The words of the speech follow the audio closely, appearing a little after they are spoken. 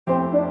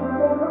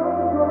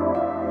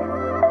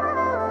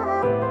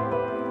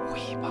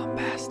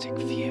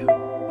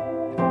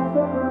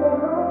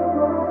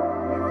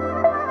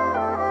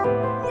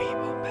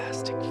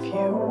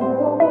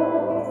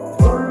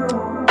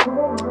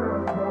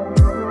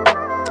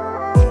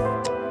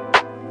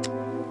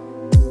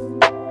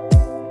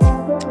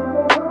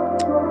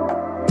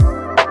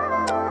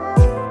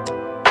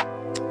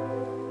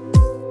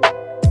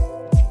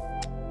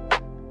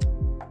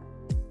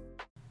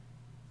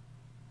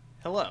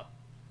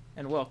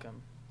and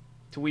welcome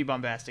to We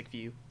Bombastic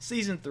Few,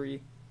 Season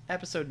 3,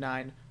 Episode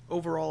 9,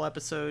 overall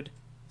episode,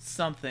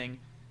 something.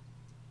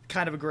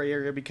 Kind of a gray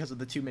area because of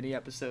the too many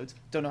episodes.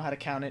 Don't know how to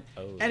count it.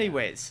 Oh, yeah.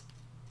 Anyways,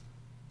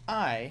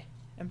 I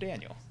am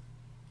Daniel.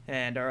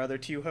 And our other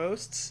two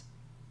hosts,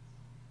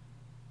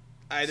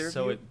 either of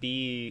So you? it'd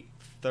be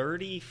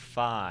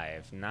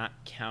 35, not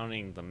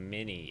counting the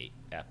mini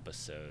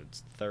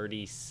episodes.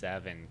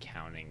 37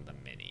 counting the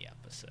mini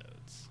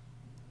episodes.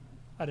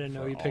 I didn't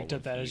know For you picked all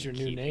up that of as you your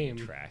new keeping name,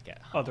 track at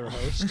home. other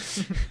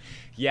host.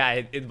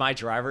 Yeah, my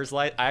driver's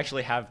license. I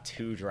actually have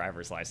two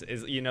driver's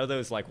licenses. You know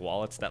those like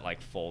wallets that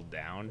like fold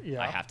down? Yeah.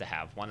 I have to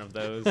have one of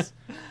those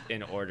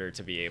in order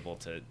to be able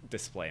to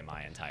display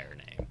my entire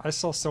name. I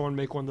saw someone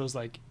make one of those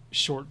like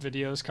short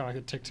videos, kind of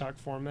like a TikTok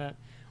format,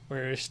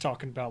 where he's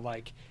talking about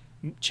like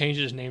change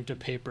his name to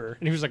Paper,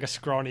 and he was like a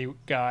scrawny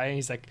guy, and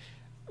he's like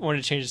wanted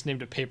to change his name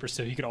to Paper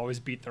so he could always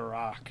beat The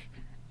Rock,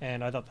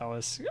 and I thought that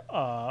was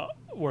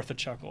worth a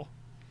chuckle.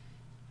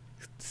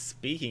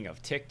 Speaking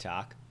of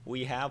TikTok,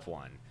 we have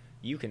one.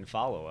 You can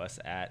follow us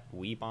at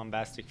We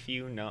Bombastic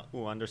Few, no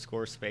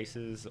underscore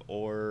spaces,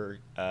 or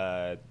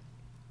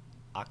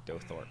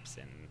Octothorpe's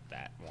in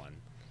that one.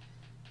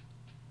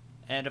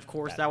 And of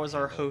course, That that was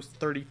our handle. host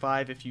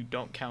 35 if you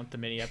don't count the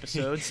mini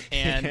episodes.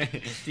 And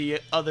the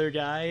other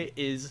guy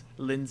is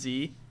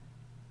Lindsay.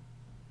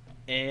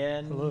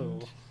 And Hello.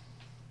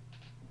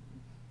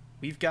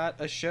 we've got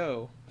a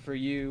show for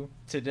you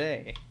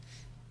today.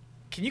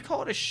 Can you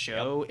call it a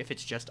show if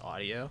it's just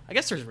audio? I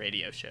guess there's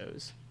radio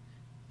shows.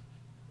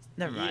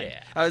 Never mind.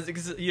 Yeah. I was,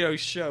 cause,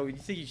 show. You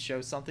think you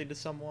show something to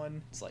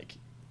someone, it's like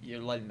you're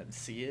letting them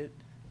see it.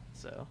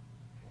 So,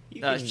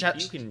 You Uh, can,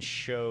 shout- you can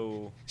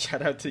show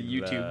shout out to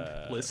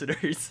YouTube The-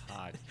 listeners.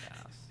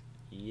 podcast.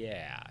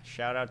 Yeah,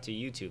 shout out to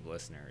YouTube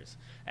listeners.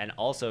 And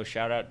also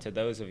shout out to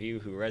those of you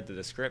who read the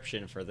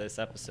description for this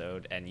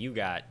episode and you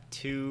got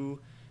two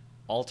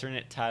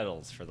alternate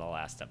titles for the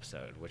last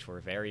episode, which were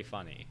very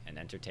funny and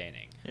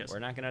entertaining. Yes. We're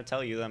not going to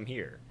tell you them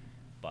here,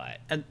 but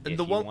And if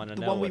the you one, wanna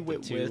the know one we what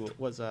went the two, with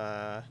was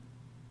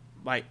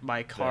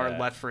my car The-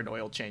 left for an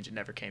oil change and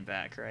never came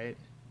back, right?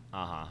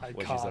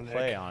 which is a Iconic.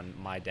 play on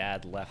my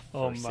dad left for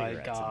Oh my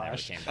cigarettes and never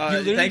gosh. came back. You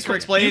literally Thanks for com-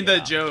 explaining the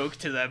you- joke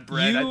to them,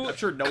 Brent. You I'm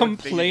sure no one figured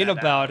complain that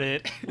about out.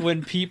 it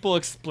when people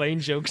explain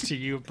jokes to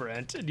you,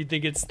 Brent, and you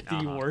think it's the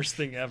Uh-huh. worst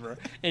thing ever.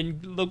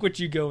 And look what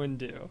you go and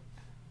do.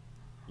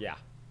 Yeah.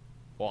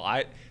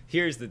 Well,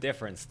 here's the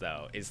difference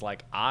though, is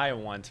like I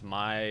want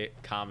my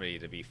comedy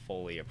to be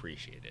fully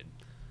appreciated.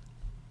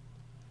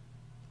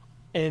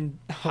 And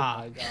oh Ha.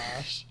 my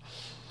gosh.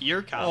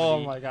 Your comedy. Oh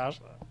my gosh.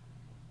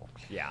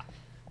 Yeah.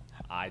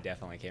 I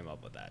definitely came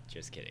up with that.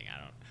 Just kidding.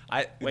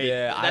 I Wait,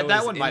 I that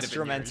was one might have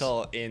been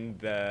instrumental in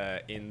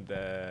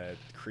the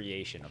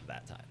creation of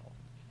that title.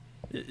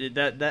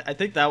 That I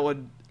think that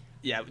one,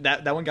 yeah,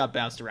 that one got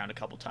bounced around a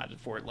couple times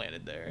before it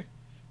landed there.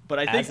 But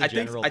I think As a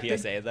general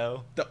PSA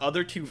though, the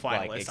other two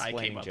like, finalists I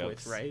explain came up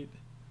jokes. with, right?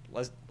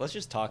 let's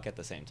just talk at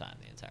the same time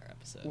the entire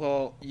episode.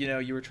 Well,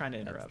 you were trying to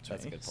interrupt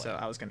that's a me, good so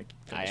point. I was going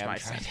to I finish am my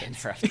trying to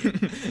sentence. interrupt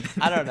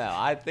you. I don't know.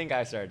 I think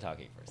I started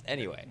talking first.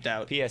 Anyway,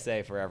 Doubt.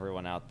 PSA for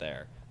everyone out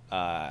there.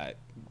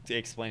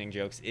 Explaining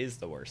jokes is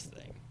the worst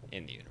thing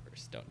in the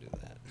universe. Don't do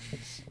that.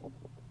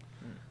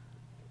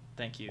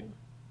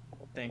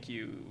 Thank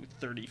you,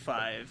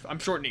 35. I'm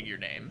shortening your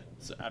name,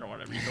 so I don't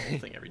want to read the whole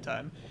thing every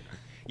time.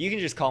 You can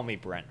just call me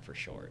Brent for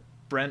short.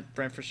 Brent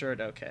for sure.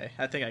 Okay,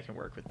 I think I can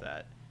work with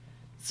that.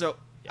 So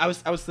I was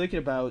thinking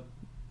about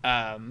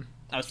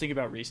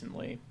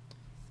recently,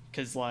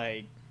 because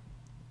like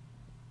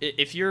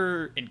if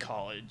you're in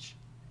college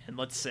and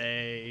let's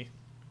say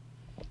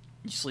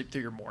you sleep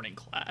through your morning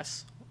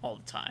class all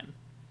the time,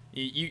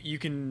 you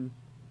can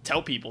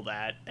tell people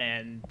that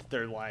and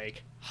they're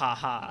like,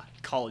 haha,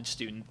 college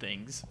student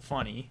things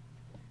funny,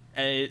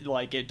 and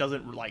it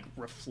doesn't like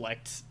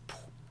reflect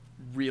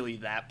really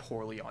that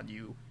poorly on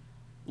you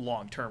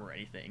long term or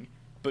anything.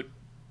 But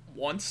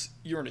once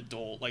you're an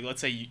adult, like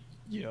let's say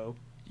you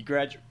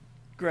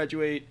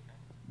graduate,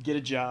 get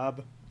a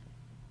job,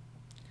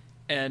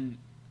 and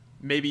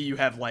maybe you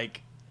have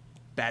like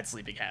bad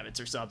sleeping habits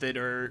or something,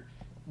 or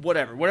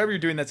whatever you're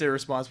doing that's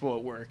irresponsible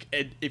at work,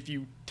 and if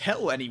you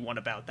tell anyone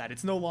about that,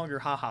 it's no longer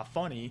haha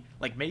funny.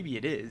 Like maybe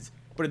it is,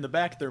 but in the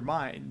back of their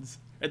minds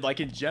and like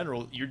in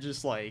general, you're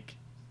just like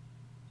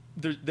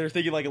they're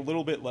thinking like a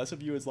little bit less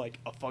of you as like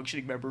a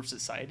functioning member of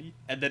society,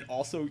 and then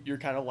also you're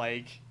kind of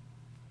like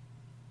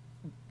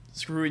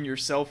screwing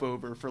yourself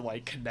over for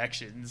like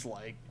connections.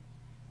 Like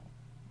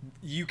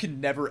you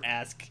can never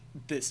ask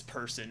this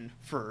person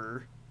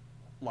for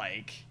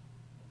like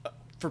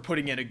for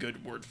putting in a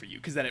good word for you,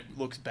 because then it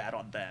looks bad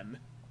on them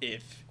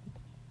if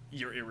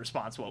you're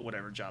irresponsible at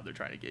whatever job they're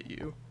trying to get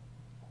you.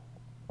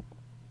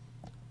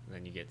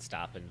 Then you get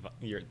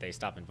they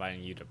stop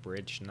inviting you to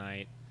bridge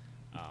night,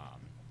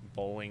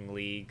 bowling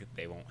league.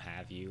 They won't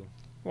have you.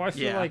 Well, I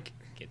feel Yeah. like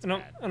Gets in a,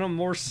 bad. in a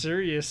more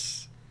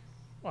serious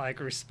like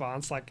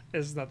response, like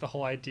isn't that the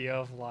whole idea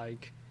of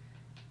like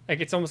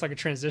it's almost like a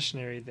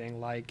transitionary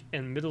thing, like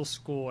in middle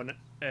school and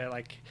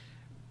like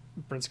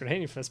Brent's gonna hate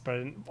me for this, but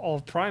in all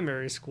of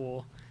primary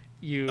school,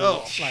 you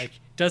Oh. like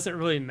doesn't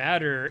really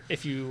matter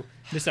if you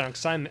miss out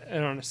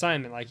on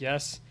assignment. Like,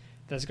 yes,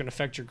 that's gonna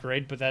affect your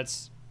grade, but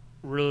that's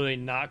really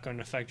not going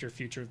to affect your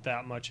future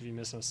that much if you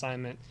miss an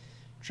assignment.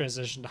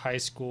 Transition to high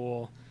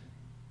school,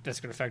 that's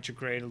going to affect your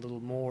grade a little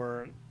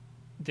more.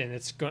 Then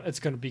it's going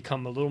to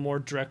become a little more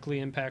directly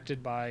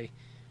impacted by,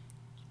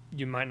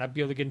 you might not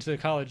be able to get into the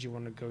college you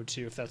want to go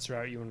to if that's the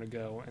route you want to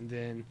go. And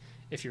then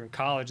if you're in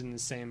college in the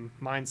same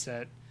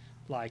mindset,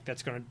 like,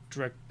 that's going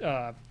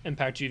to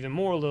impact you even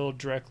more a little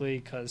directly,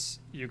 because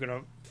you're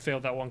going to fail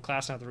that one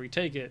class and have to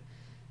retake it.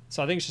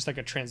 So I think it's just like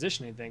a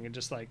transitioning thing. And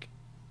just like,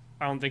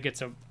 I don't think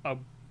it's a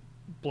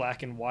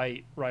black and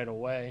white right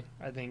away.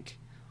 I think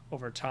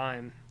over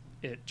time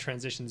it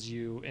transitions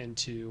you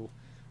into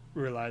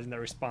realizing that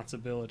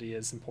responsibility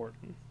is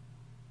important.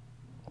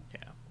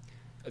 Yeah.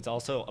 It's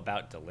also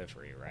about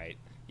delivery, right?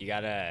 You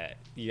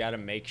gotta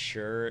make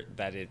sure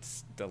that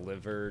it's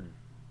delivered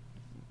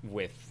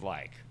with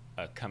like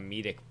a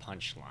comedic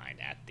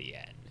punchline at the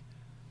end.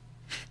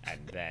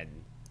 And then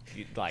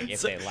like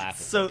if they laugh,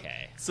 it's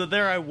okay. So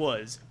there I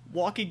was,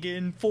 walking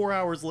in 4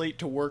 hours late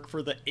to work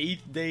for the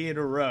 8th day in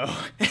a row,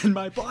 and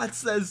my boss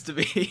says to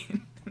me,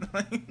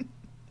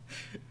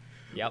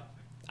 Yep.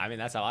 I mean,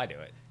 that's how I do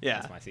it. Yeah.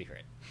 That's my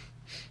secret.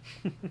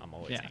 I'm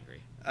always Yeah.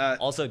 angry.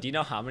 Also, do you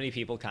know how many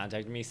people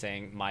contacted me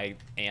saying my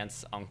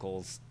aunt's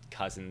uncle's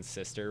cousin's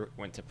sister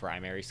went to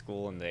primary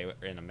school and they were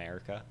in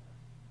America?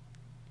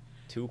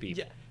 2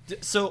 people. Yeah.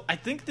 So I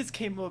think this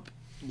came up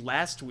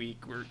last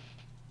week where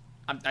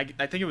I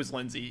think it was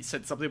Lindsay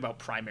said something about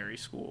primary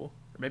school,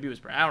 or maybe it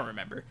was I don't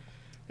remember.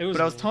 It was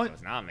But I was me. telling It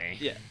was not me.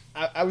 Yeah,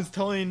 I was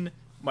telling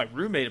my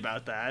roommate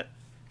about that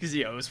because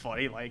it was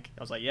funny. Like,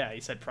 I was like, yeah, he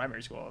said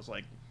primary school. I was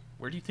like,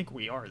 where do you think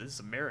we are? This is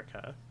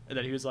America. And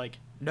then he was like,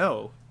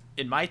 no,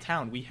 in my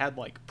town we had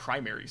like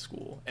primary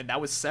school, and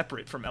that was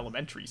separate from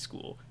elementary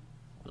school.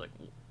 I was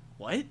like,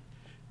 what?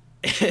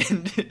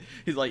 And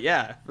he's like,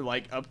 yeah, for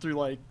like up through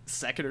like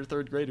 2nd or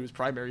 3rd grade it was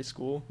primary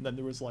school, and then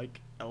there was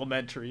like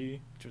elementary,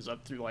 which was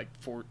up through like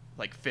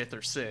 5th or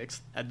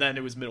 6th, and then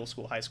it was middle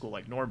school, high school,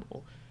 like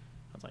normal.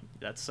 I was like,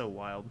 that's so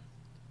wild.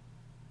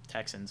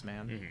 Texans,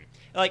 man.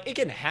 Mm-hmm. Like, it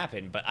can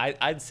happen, but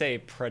I'd say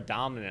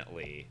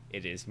predominantly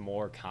it is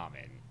more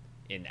common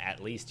in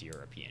at least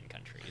European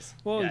countries.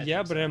 Well, Yeah, I yeah,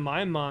 think but so. in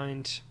my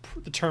mind,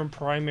 the term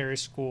primary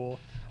school,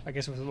 I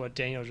guess with what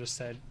Daniel just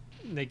said,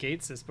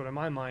 negates this. But in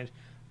my mind,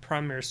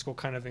 primary school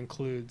kind of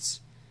includes,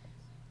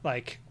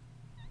 like,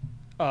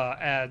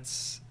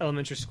 adds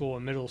elementary school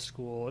and middle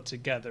school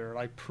together,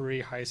 like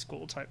pre-high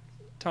school type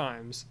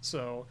times.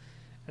 So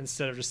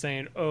instead of just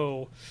saying,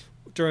 oh,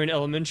 during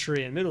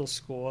elementary and middle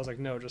school, I was like,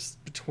 no,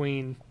 just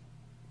between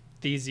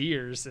these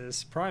years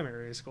is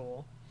primary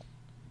school.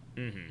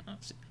 Mm-hmm.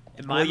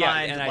 In my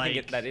mind, and I like,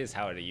 think that is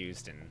how it is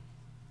used in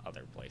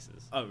other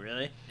places. oh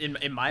really? In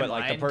my But mind,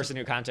 like the person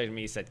who contacted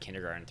me said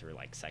kindergarten through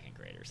like 2nd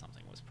grade or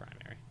something was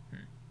primary.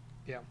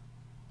 Yeah.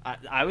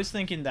 I was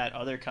thinking that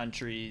other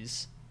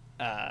countries,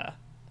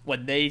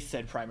 when they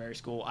said primary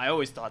school, I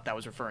always thought that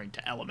was referring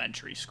to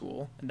elementary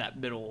school, and that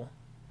middle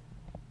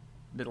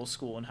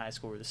school and high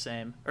school were the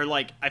same. Or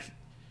like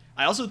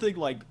I also think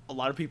like a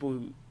lot of people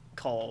who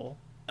call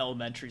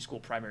elementary school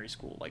primary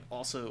school like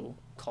also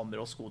call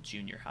middle school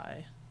junior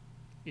high.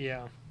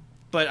 Yeah.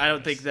 But I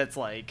don't think that's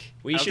like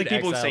We I don't should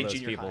think people who exile say those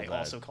junior people high to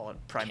also call it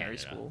primary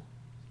Canada. school.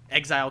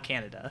 Exile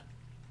Canada.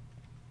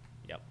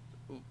 Yep.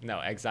 No,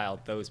 exile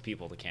those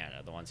people to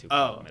Canada, the ones who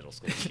call middle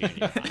school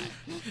junior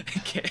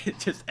high.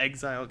 Just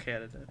exile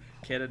Canada.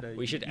 Canada.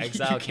 We should you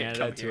exile can't Canada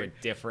come to a here.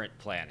 different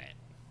planet.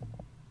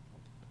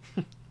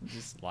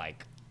 Just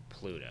like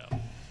Pluto.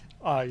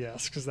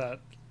 Yes, because that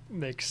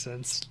makes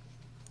sense.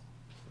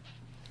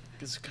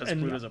 Because And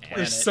Pluto's a there's planet.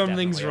 There's some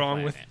definitely things a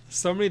wrong with planet.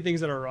 so many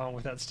things that are wrong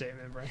with that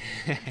statement,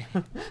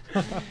 Brian.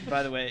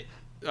 By the way,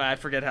 I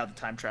forget how the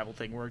time travel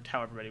thing worked.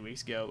 However many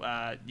weeks ago.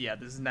 Yeah,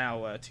 this is now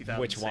 2006.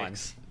 Which one?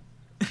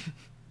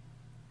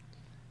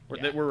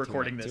 Yeah, We're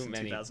recording this too in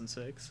many.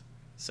 2006,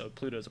 so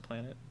Pluto's a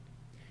planet.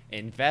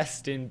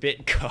 Invest in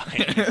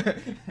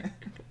Bitcoin.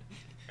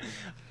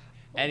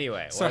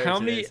 Anyway, So what are how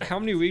today's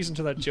many weeks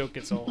until that joke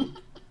gets old?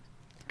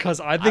 Because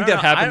I I think don't that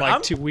know. happened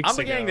I'm- 2 weeks I'm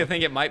ago. beginning to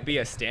think it might be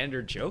a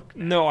standard joke.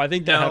 now. No, I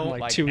think that No, happened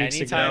like Like 2 weeks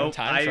anytime ago. No,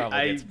 time travel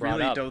I gets brought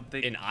really up don't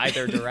think- in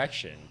either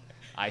direction,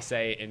 I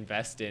say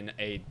invest in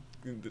a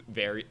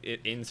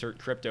insert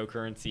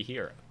cryptocurrency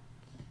here.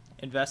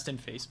 Invest in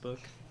Facebook.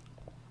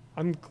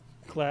 I'm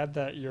glad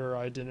that your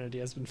identity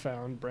has been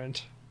found,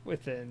 Brent,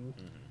 within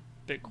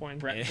Bitcoin.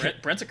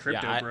 Brent's a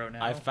crypto Yeah, bro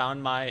now. I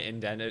found my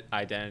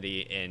identity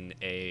in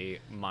a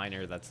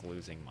miner that's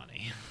losing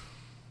money.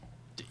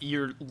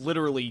 You're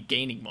literally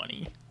gaining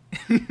money.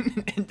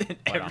 And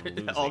But I'm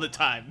losing all the money.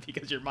 time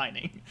because you're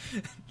mining.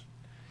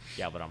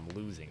 Yeah, but I'm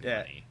losing Yeah,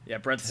 money. yeah.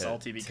 Brent's to-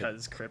 salty to-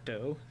 because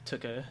crypto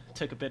took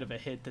a bit of a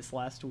hit this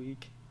last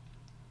week.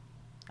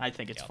 I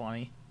think it's Yep.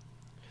 funny.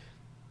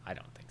 I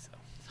don't think so.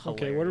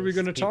 Okay, what are we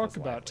going to People's talk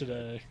about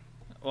livelihood. today?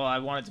 Well, I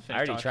wanted to I finish.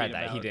 already talking tried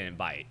that. about... He didn't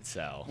bite,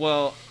 so.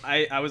 Well,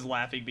 I was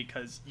laughing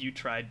because you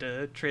tried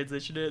to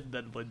transition it, and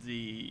then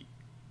Lindsay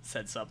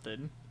said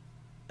something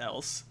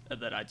else, and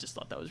then I just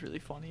thought that was really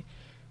funny.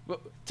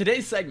 Well,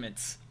 today's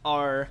segments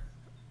are...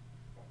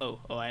 Oh,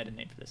 I had a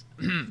name for this.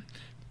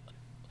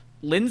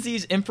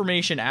 Lindsay's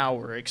Information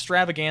Hour,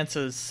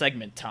 Extravaganza's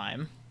segment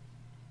time.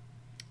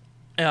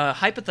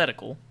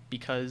 Hypothetical,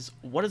 because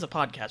what is a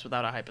podcast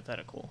without a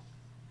hypothetical?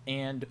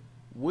 And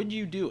would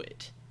you do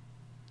it?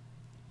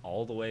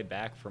 All the way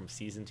back from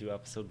season 2,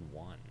 episode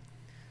 1.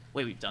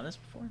 Wait, we've done this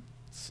before?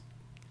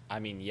 I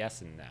mean,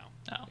 yes and no.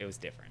 Oh. It was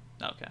different.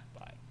 Okay.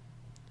 But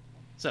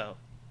So,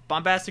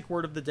 bombastic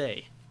word of the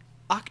day,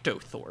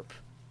 Octothorpe.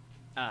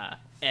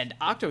 And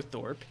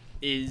Octothorpe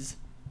is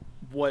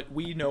what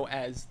we know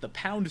as the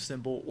pound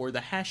symbol or the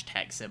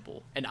hashtag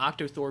symbol. And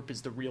Octothorpe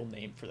is the real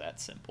name for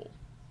that symbol.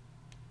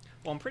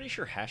 well, I'm pretty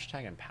sure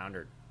hashtag and pound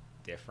are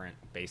different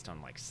based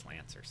on like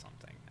slants or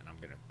something. And I'm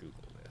gonna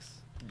Google this.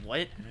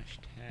 What?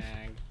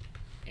 Hashtag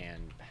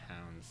and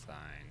pound sign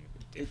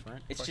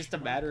different. It's just a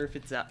matter if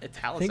it's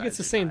italicized. I think it's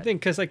the or same not. thing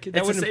because like It's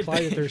that the would same imply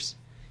thing. that there's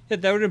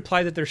that would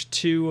imply that there's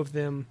 2 of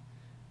them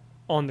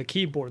on the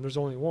keyboard. And there's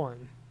only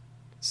 1.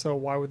 So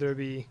why would there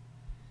be?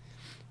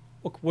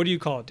 Look, what do you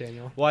call it,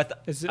 Daniel? Well,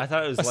 Is it- I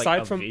thought it was like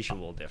aside a from-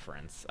 visual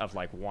difference of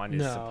like one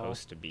is No.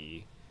 supposed to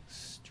be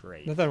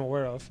straight. Not that I'm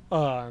aware of.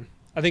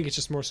 I think it's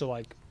just more so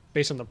like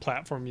based on the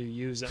platform you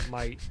use, it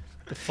might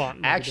the font.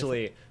 Might be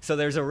Actually, so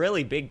there's a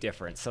really big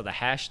difference. So the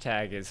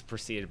hashtag is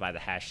preceded by the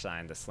hash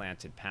sign, the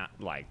slanted pound,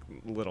 like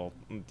little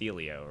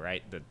dealio,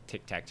 right? The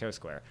tic-tac-toe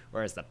square.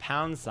 Whereas the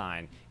pound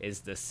sign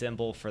is the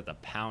symbol for the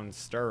pound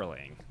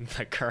sterling,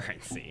 the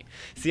currency.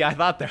 See, I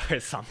thought there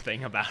was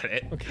something about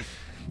it. different.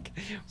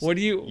 What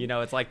do you You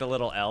know, it's like the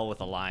little L with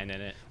a line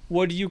in it.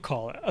 what do you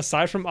call it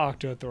aside from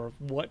Octothorpe?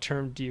 What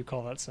term do you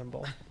call that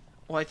symbol?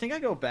 Well, I think I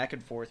go back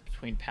and forth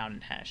between pound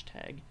and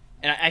hashtag.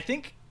 And I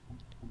think...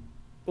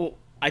 Well,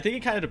 I think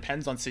it kind of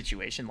depends on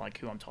situation, like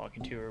who I'm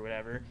talking to or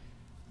whatever.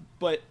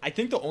 But I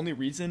think the only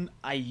reason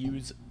I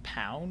use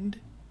pound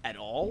at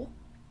all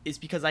is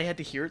because I had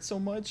to hear it so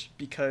much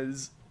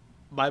because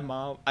my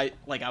mom... I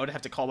would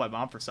have to call my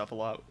mom for stuff a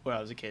lot when I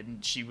was a kid,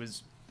 and she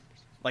was...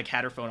 like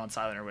had her phone on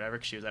silent or whatever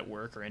because she was at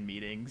work or in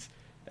meetings,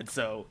 and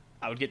so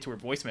I would get to her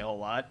voicemail a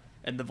lot,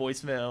 and the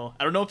voicemail,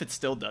 I don't know if it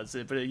still does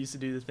it, but it used to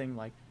do the thing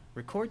like,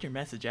 record your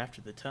message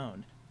after the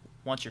tone.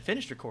 Once you're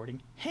finished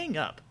recording, hang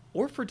up,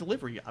 or for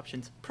delivery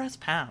options, press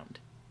pound.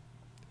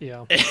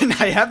 Yeah. And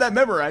I have that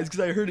memorized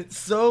because I heard it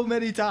so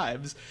many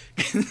times.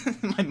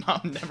 My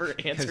mom never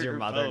answered Because your her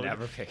mother phone.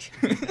 never picked.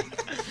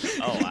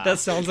 Oh wow. That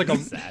sounds like a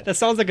Sad. that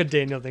sounds like a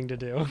Daniel thing to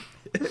do.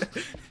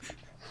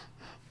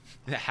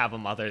 Have a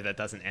mother that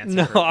doesn't answer.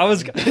 No, her I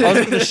was phone.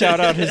 going to shout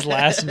out his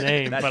last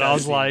name, That but I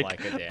does was seem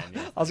like a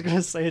Daniel. I was going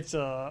to say it's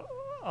a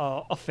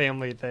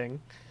family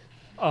thing.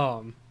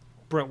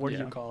 Brent, what do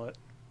Yeah. you call it?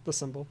 The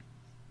symbol?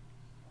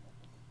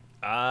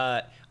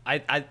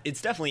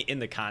 It's definitely in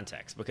the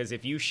context, because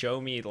if you show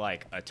me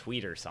like a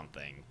tweet or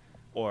something,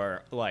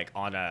 or like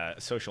on a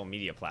social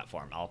media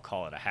platform, I'll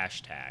call it a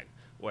hashtag.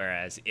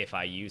 Whereas if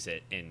I use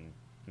it in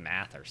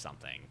math or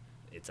something,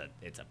 it's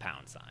a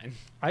pound sign.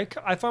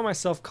 I find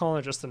myself calling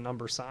it just a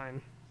number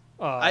sign.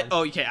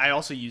 Okay, I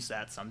also use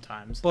that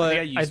sometimes. But I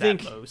think I use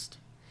that most.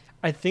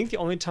 I think the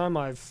only time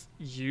I've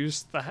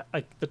used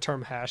the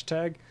term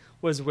hashtag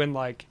was when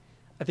like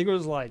I think it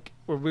was like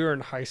when we were in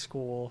high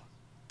school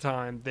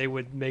time,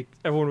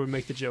 everyone would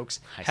make the jokes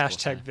High school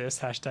hashtag time. this,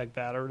 hashtag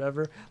that, or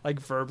whatever, like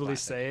verbally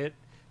Classic. say it.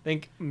 I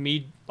think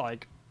me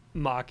like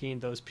mocking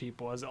those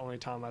people is the only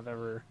time I've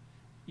ever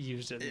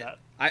used it. In that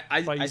I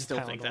use still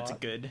pound think a that's a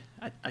lot. good.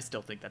 I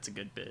still think that's a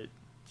good bit.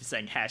 Just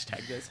saying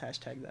hashtag this,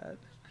 hashtag that.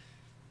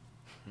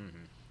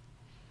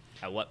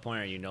 At what point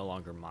are you no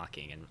longer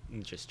mocking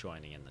and just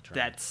joining in the trend?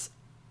 That's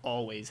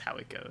always how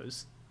it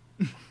goes.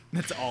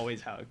 That's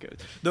always how it goes.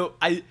 Though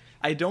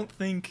I don't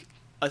think,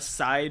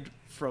 aside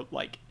from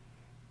like,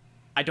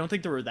 I don't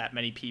think there were that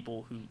many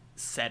people who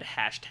said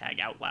hashtag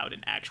out loud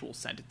in actual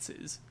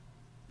sentences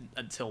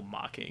until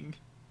mocking,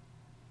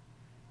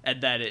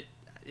 and that it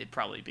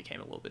probably became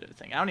a little bit of a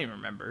thing. I don't even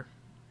remember.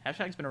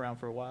 Hashtag's been around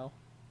for a while.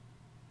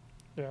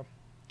 Yeah.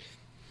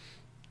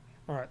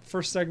 All right.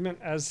 First segment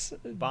as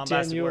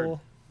Bombastic Daniel. word.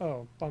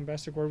 Oh,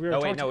 bombastic word. We Oh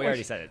wait, talked no, we about-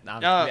 already said it.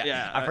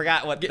 Yeah, I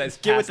forgot what get- this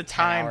get past with the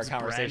 10-hour times,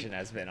 conversation Brent.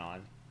 has been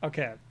on.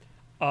 Okay.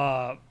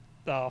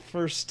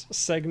 First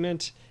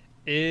segment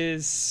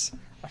is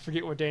I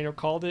forget what Daniel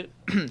called it,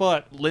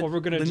 but what we're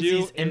gonna do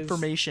Lindsay's is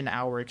Information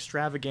Hour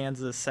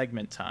Extravaganza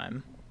segment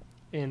time.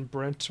 and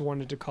Brent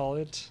wanted to call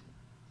it.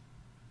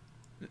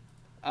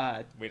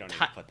 We don't need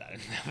to put that in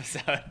the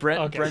episode.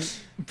 Okay.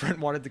 Brent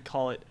wanted to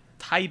call it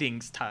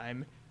Tidings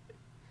Time.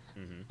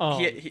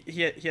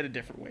 He had a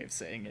different way of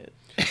saying it.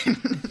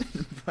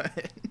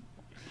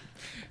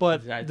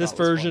 But I this thought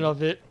was version funny.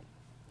 of it,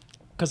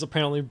 because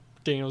apparently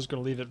Daniel's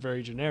going to leave it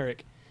very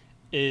generic,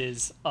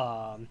 is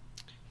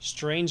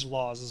strange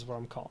laws is what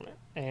I'm calling it.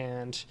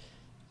 And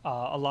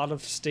a lot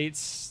of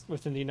states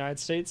within the United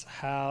States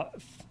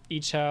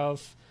each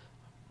have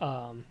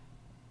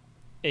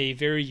a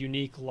very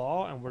unique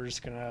law, and we're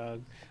just gonna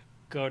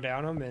go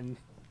down them and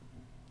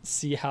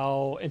see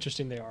how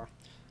interesting they are.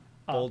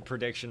 Bold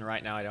prediction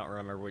right now. I don't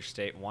remember which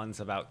state. One's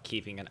about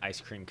keeping an ice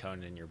cream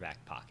cone in your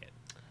back pocket.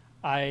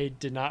 I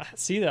did not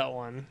see that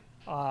one.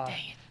 Dang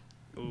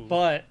it. Ooh.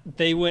 But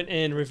they went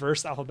in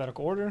reverse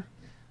alphabetical order.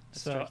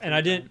 That's So, straight and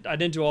I through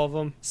didn't do all of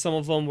them. Some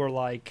of them were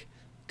like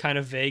kind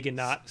of vague and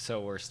not.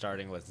 So we're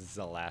starting with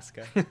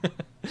Zalaska.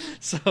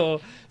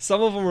 So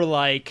some of them were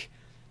like,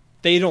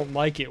 they don't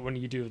like it when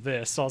you do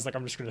this. So I was like,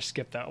 I'm just going to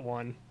skip that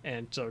one.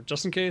 And so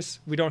just in case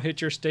we don't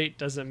hit your state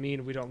doesn't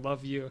mean we don't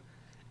love you.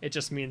 It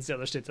just means the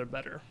other states are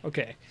better.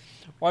 Okay.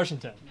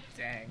 Washington.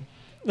 Dang.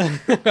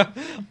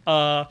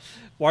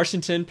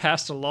 Washington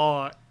passed a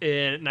law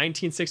in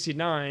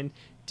 1969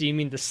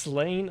 deeming the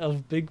slaying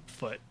of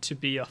Bigfoot to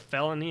be a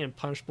felony and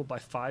punishable by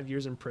 5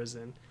 years in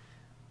prison,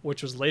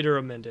 which was later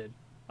amended,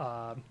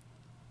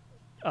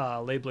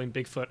 labeling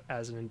Bigfoot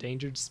as an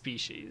endangered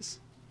species.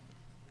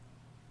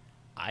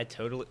 I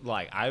totally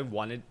I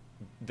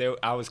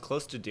was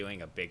close to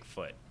doing a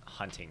Bigfoot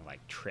hunting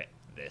trip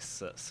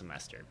this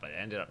semester, but it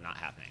ended up not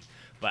happening.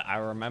 But I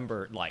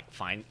remember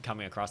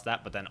coming across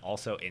that. But then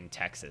also in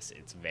Texas,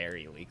 it's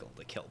very legal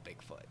to kill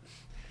Bigfoot.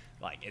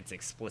 It's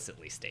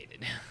explicitly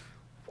stated.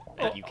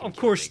 that you can Of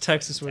kill course, Bigfoot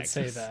Texas in would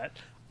say Texas. that.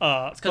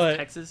 It's because But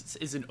Texas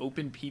is an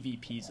open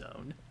PvP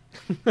zone.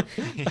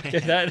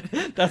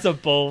 okay, that's a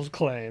bold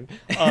claim.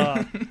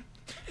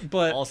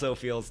 But Also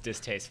feels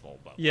distasteful.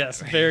 But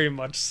yes, whatever. very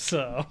much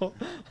so.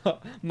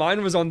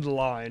 Mine was on the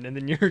line, and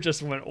then yours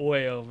just went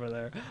way over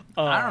there.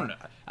 I don't know.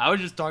 I was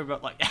just talking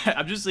about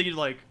I'm just thinking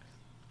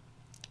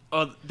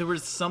there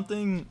was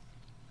something.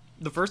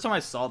 The first time I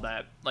saw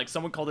that,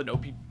 someone called it an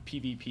open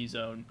PvP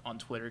zone on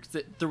Twitter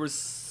because there was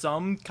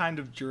some kind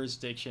of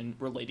jurisdiction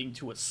relating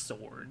to a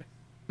sword,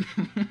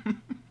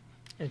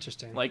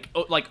 Interesting. like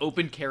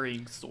open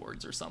carrying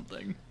swords or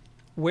something.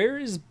 Where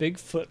is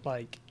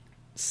Bigfoot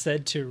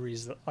said to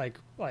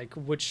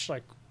which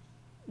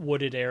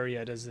wooded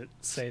area does it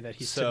say that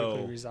he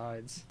typically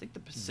resides? I think the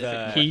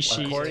Pacific. He,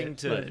 she, according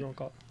it, whatever to you want to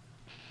call it.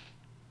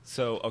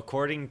 So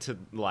according to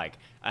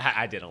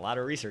I did a lot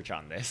of research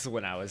on this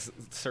when I was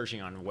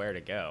searching on where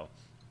to go.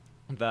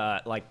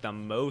 The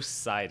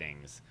most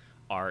sightings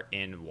are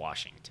in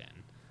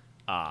Washington,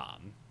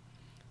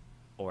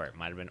 or it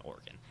might have been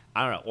Oregon.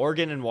 I don't know.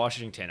 Oregon and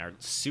Washington are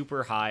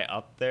super high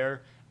up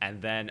there,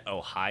 and then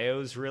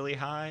Ohio's really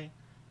high,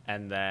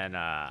 and then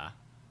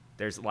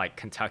there's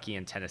Kentucky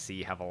and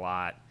Tennessee have a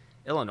lot.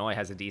 Illinois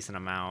has a decent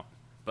amount,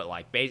 but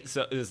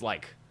so it's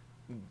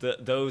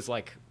those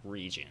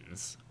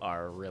regions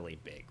are really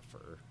big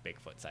for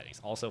Bigfoot sightings.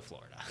 Also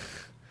Florida,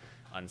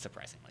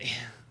 unsurprisingly.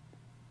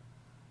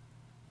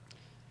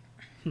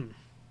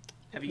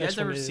 Have you Next guys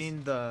ever one is-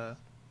 seen the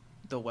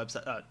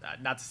website?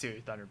 Not to steal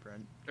your thunder,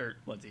 Brent or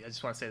Lindsay. I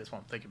just want to say this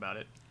while I'm thinking about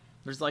it.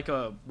 There's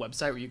a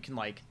website where you can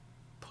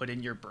put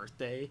in your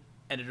birthday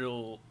and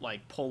it'll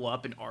pull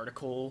up an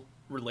article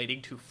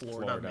relating to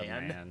Florida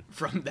man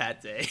from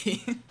that day.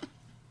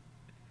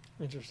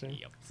 Interesting.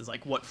 Yep. This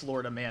is what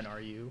Florida man are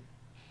you?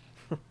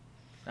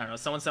 I don't know.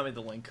 Someone sent me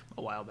the link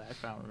a while back.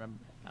 But I don't remember.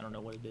 I don't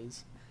know what it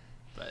is,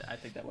 but I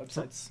think that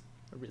website's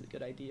a really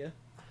good idea.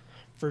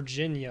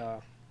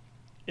 Virginia,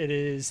 it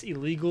is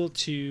illegal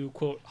to,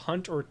 quote,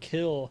 hunt or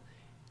kill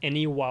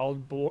any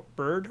wild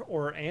bird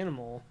or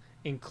animal,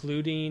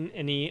 including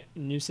any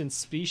nuisance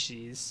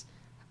species,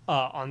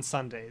 on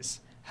Sundays.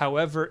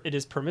 However, it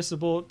is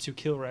permissible to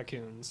kill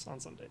raccoons on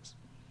Sundays.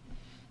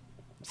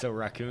 So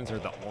raccoons are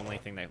the only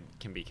thing that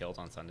can be killed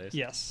on Sundays?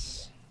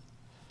 Yes.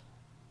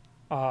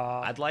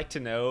 I'd like to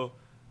know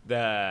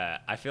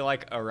I feel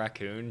like a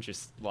raccoon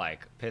just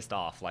pissed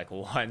off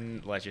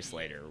one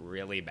legislator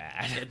really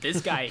bad.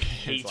 This guy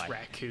hates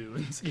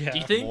raccoons. Yeah. Do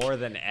you think more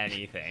than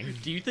anything?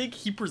 Do you think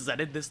he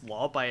presented this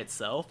law by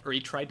itself, or he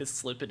tried to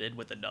slip it in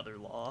with another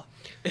law?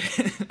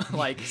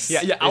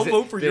 I'll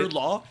vote for your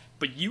law,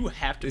 but you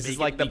have to This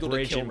make is it the legal to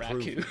bridge kill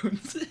improvement.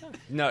 raccoons.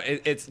 No,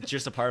 it's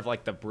just a part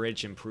of the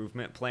bridge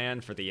improvement plan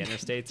for the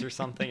interstates or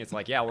something. It's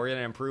we're gonna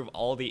improve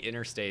all the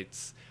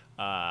interstates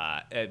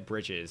at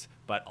bridges,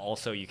 but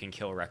also you can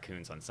kill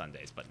raccoons on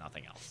Sundays, but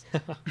nothing else.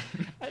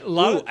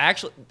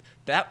 Actually,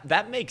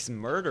 that makes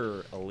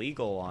murder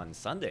illegal on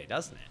Sunday,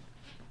 doesn't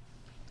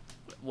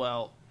it?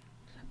 Well,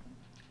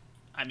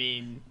 I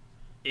mean,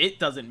 it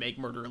doesn't make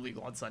murder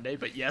illegal on Sunday,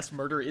 but yes,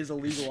 murder is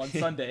illegal on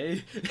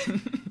Sunday.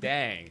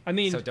 Dang. I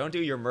mean- so don't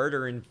do your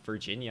murder in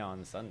Virginia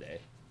on Sunday.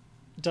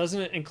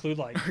 Doesn't it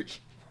include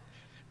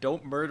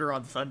Don't murder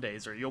on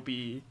Sundays, or you'll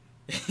be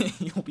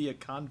a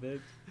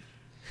convict.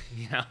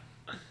 Yeah.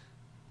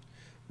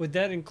 would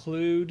that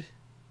include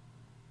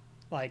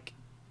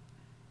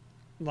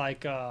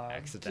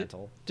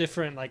Accidental.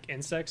 different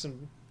insects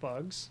and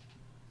bugs?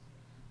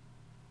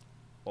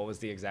 What was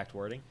the exact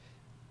wording?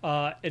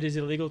 It is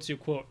illegal to,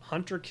 quote,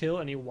 hunt or kill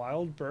any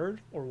wild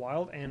bird or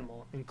wild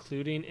animal,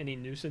 including any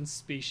nuisance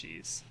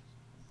species.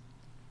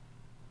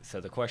 So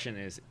the question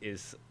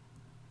is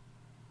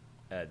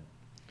a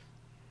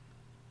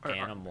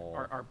animal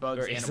Are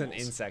bugs or is animals?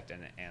 an insect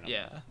an animal?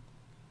 Yeah.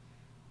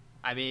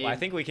 I mean, Well, I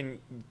think we can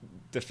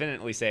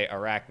definitely say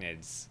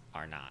arachnids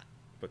are not,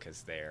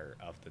 because they're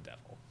of the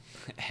devil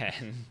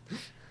and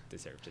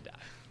deserve to die.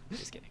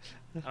 Just kidding.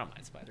 I don't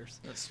mind spiders.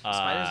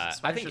 spiders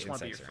I think just want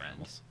to be your insects are friend.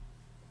 animals.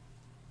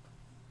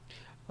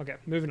 Okay,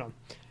 moving on.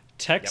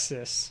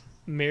 Texas,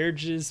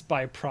 marriages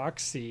by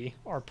proxy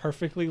are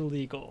perfectly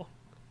legal.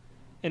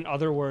 In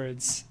other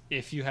words,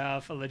 if you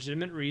have a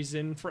legitimate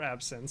reason for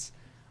absence,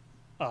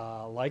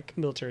 like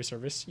military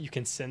service, you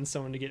can send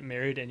someone to get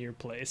married in your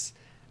place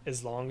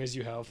as long as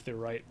you have the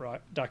right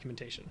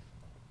documentation.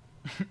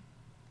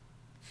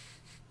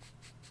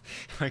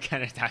 What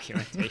kind of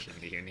documentation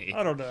do you need?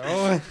 I don't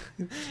know.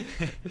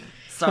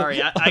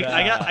 Sorry,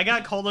 I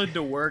got called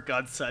into work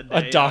on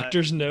Sunday. A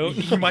doctor's note.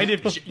 You might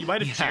have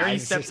Yeah, Jerry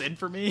it's steps just- in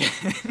for me.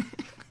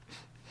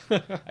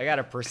 I got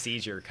a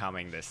procedure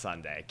coming this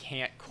Sunday. I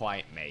can't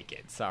quite make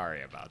it.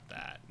 Sorry about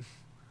that.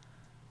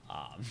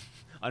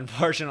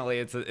 Unfortunately,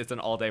 it's an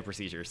all-day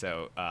procedure,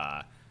 so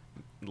yeah,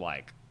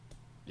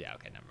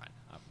 okay, never mind.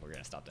 We're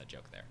gonna stop that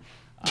joke there.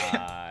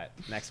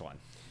 Next one.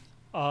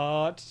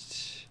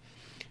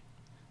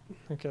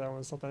 Okay, that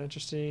one's not that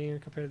interesting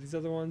compared to these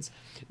other ones.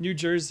 New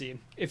Jersey.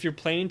 If you're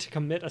planning to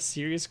commit a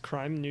serious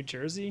crime in New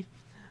Jersey,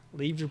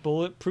 leave your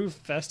bulletproof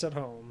vest at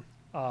home.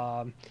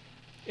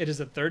 It is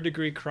a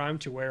third-degree crime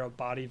to wear a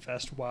body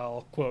vest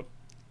while, quote,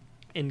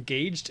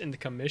 engaged in the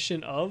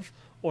commission of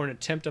or an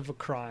attempt of a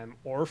crime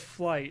or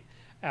flight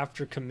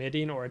after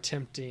committing or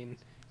attempting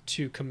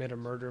to commit a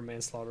murder,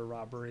 manslaughter,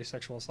 robbery,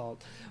 sexual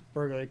assault,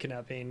 burglary,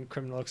 kidnapping,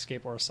 criminal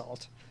escape, or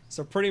assault.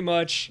 So pretty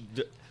much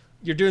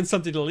you're doing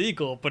something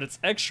illegal, but it's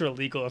extra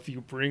legal if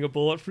you bring a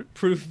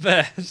bulletproof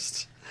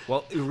vest.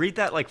 Well, read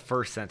that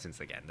first sentence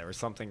again. There was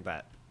something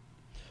that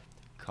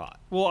caught.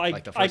 Well, I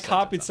first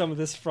copied sentence some of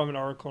this from an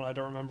article and I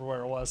don't remember where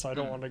it was, so I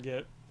don't want to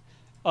get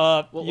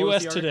What was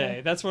US the Today.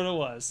 article? That's what it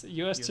was.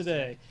 US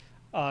Today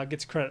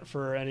gets credit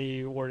for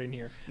any wording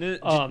here.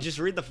 No, just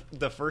read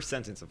the first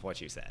sentence of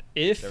what you said.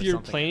 There If was you're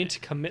something in planning it. to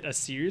commit a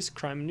serious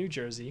crime in New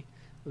Jersey,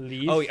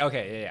 leave. Oh,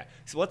 okay, yeah.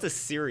 So what's a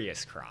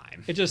serious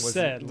crime? It just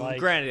said,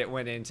 Granted, it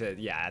went into at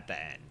the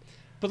end.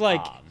 But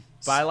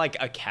by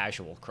a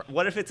casual crime.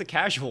 What if it's a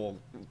casual?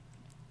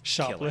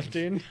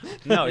 shoplifting,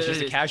 No, it's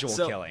just a casual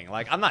So- killing.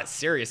 I'm not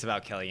serious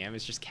about killing him.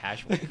 It's just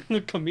casual.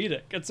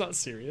 comedic. It's not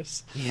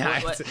series.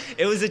 Yeah, What-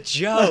 it was a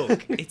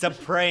joke. It's a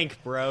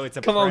prank, bro. It's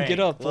a Come prank. on, get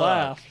up, Look.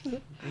 laugh.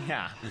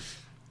 Yeah.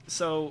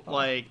 So,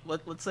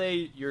 let's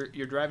say you're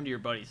driving to your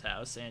buddy's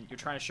house and you're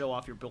trying to show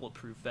off your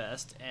bulletproof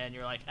vest, and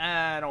you're like,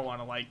 I don't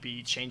want to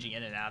be changing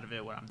in and out of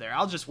it when I'm there.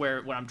 I'll just wear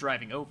it when I'm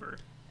driving over.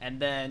 And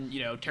then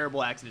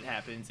terrible accident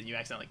happens and you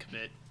accidentally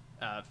commit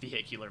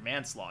vehicular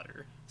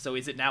manslaughter. So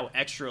is it now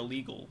extra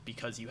illegal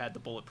because you had the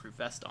bulletproof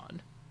vest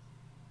on?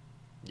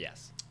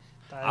 Yes.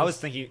 That I was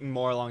is- thinking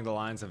more along the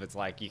lines of it's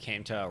like you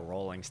came to a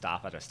rolling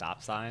stop at a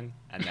stop sign,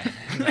 and then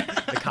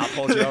the cop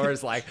pulls you over.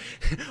 Is like,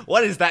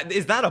 "What is that?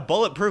 Is that a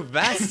bulletproof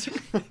vest?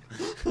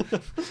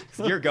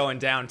 You're going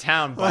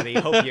downtown, buddy.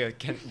 Hope you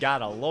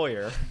got a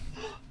lawyer."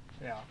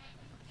 Yeah.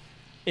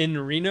 In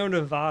Reno,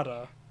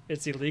 Nevada,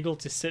 it's illegal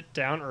to sit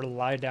down or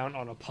lie down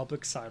on a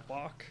public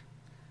sidewalk.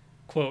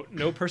 Quote,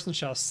 no person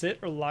shall sit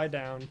or lie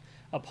down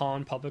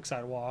upon public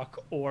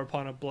sidewalk or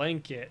upon a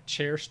blanket,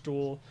 chair,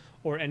 stool,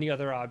 or any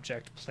other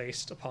object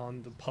placed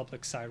upon the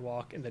public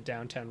sidewalk in the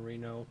downtown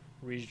Reno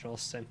Regional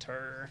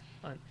Center.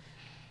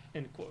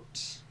 End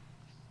quote.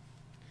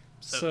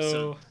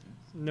 So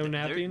no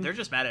napping? They're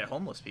just mad at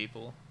homeless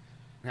people.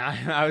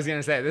 I was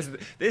gonna say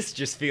this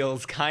just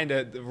feels kind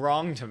of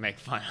wrong to make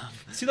fun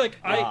of. See,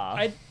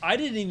 I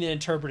didn't even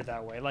interpret it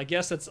that way.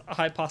 Yes, that's a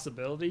high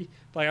possibility,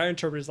 but I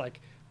interpret it as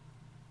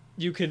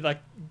you could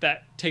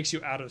that takes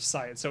you out of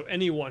sight. So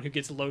anyone who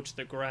gets low to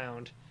the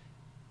ground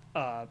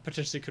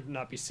potentially could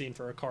not be seen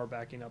for a car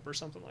backing up or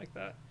something like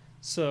that.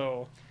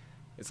 So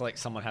It's like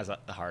someone has a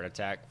heart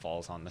attack,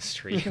 falls on the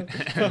street,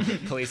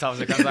 and police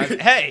officer comes by.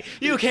 Hey,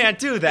 you can't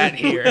do that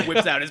here.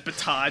 Whips out his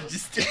baton.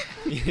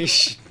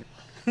 Just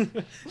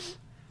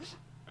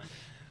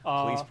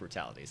Police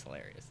brutality is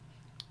hilarious.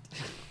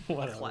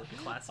 whatever.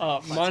 classic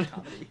Mon-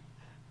 comedy.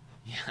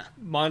 Yeah.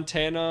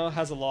 Montana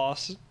has a law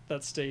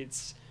that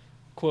states,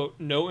 quote,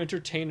 no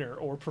entertainer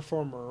or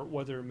performer,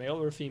 whether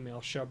male or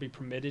female, shall be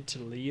permitted to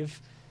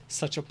leave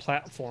such a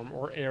platform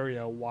or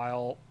area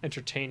while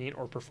entertaining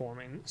or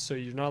performing. So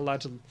you're not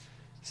allowed to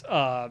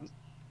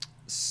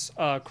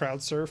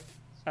crowd surf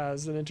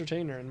as an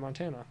entertainer in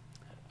Montana.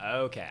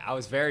 Okay, I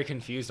was very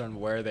confused on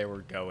where they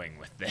were going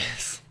with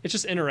this. It's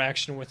just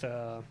interaction with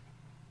your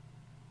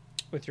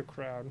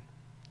crowd,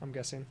 I'm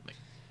guessing.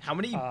 How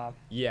many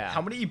Yeah.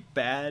 how many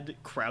bad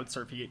crowd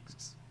surfing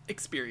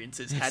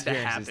experiences had to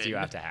happen do you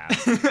have to have?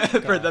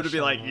 for them to Gosh, be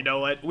I like, don't you know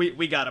what,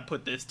 we got to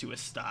put this to a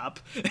stop.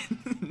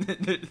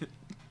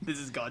 This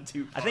has gone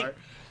too far.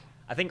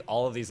 I think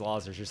all of these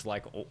laws are just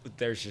like,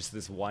 there's just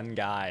this one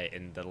guy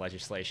in the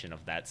legislation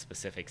of that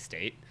specific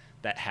state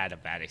that had a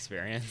bad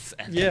experience,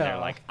 and then they're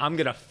like, I'm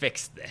gonna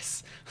fix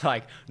this.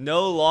 Like,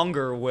 no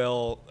longer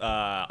will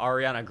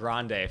Ariana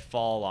Grande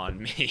fall on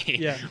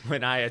me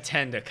when I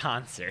attend a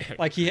concert.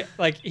 Like he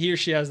or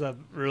she has a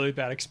really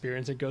bad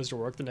experience and goes to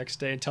work the next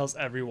day and tells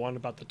everyone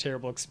about the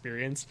terrible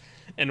experience,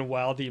 and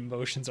while the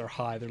emotions are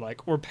high, they're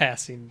like, we're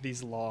passing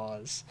these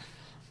laws.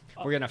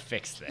 We're gonna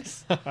fix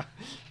this.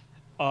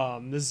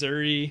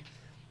 Missouri,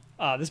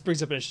 this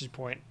brings up an interesting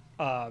point.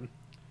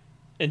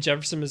 In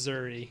Jefferson,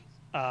 Missouri,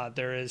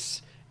 there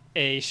is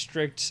a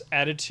strict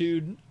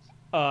attitude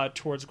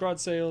towards garage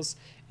sales.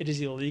 It is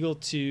illegal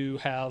to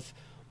have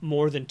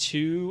more than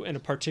 2 in a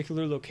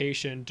particular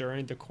location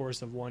during the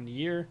course of 1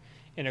 year,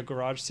 and a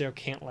garage sale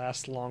can't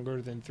last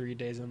longer than 3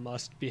 days and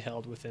must be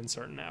held within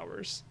certain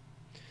hours.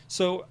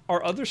 So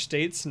are other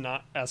states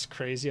not as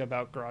crazy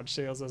about garage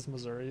sales as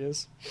Missouri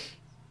is?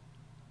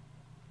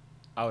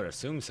 I would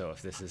assume so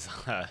if this is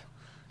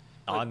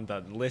on the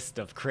list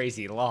of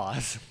crazy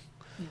laws.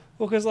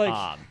 Well, because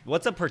like,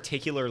 what's a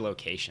particular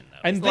location though?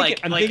 I'm thinking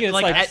it's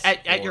like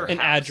at your an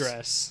house.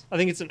 address. I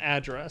think it's an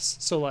address.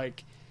 So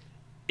like,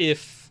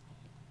 if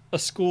a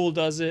school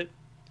does it,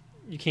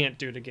 you can't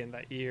do it again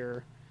that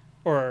year,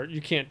 or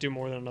you can't do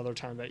more than another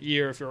time that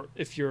year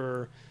if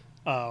your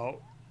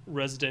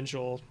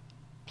residential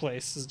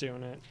place is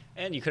doing it.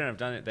 And you couldn't have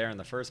done it there in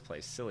the first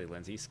place. Silly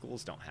Lindsay.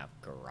 Schools don't have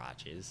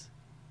garages.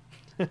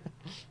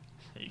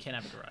 You can't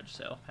have a garage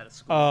sale at a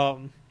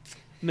school.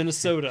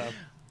 Minnesota.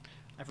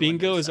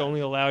 Bingo is only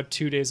allowed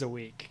 2 days a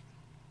week.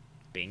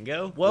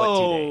 Bingo?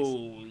 Whoa!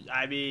 What 2 days?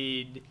 I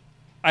mean,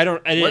 I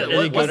didn't go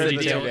what into are the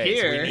detail deal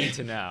here? We need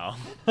to know.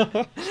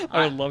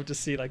 I would love to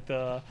see like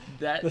the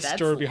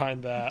story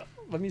behind that.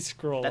 Let me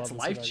scroll. That's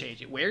life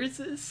changing. Where is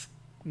this?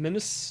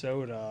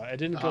 Minnesota. I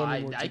didn't go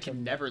into more detail. I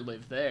can never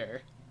live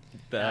there.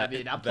 I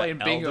mean, I'm playing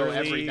bingo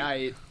every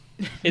night.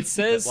 It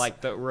says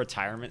like the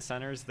retirement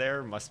centers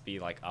there must be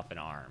like up in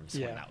arms.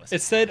 Yeah, when that was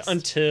it said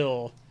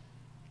until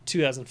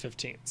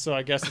 2015, so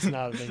I guess it's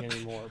not a thing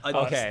anymore.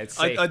 Okay, it's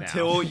safe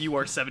until now. you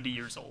are 70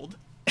 years old.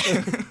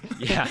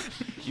 Yeah,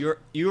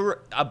 you're.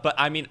 But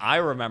I mean, I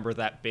remember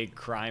that big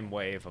crime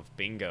wave of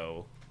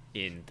bingo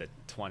in the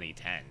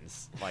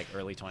 2010s, like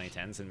early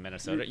 2010s in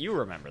Minnesota. You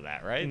remember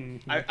that, right?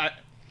 Mm-hmm.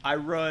 I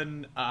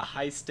run a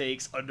high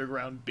stakes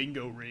underground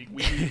bingo ring.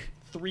 We meet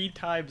 3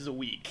 times a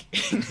week.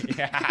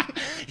 yeah,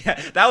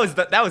 that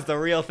was the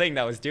real thing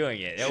that was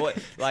doing it. It was,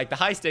 like the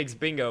high stakes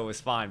bingo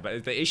was fine,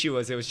 but the issue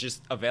was it was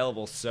just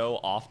available so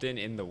often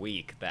in the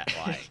week that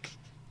like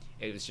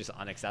it was just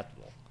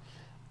unacceptable.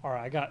 All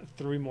right, I got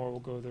 3 more.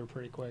 We'll go through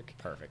pretty quick.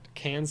 Perfect.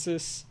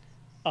 Kansas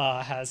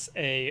has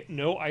a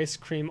no ice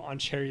cream on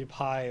cherry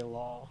pie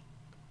law.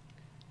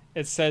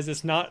 It says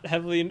it's not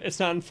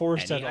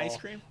enforced Any at all. ice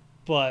cream?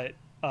 But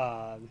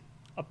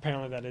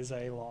apparently that is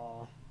a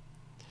law.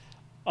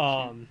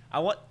 I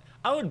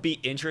would be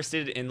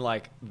interested in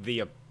like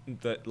the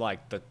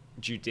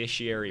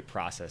judiciary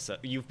process.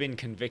 You've been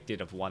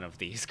convicted of one of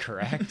these,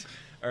 correct?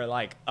 Or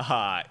like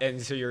and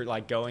so you're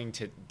like going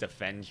to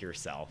defend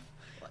yourself.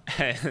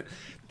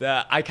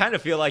 I kind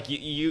of feel like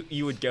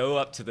you would go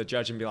up to the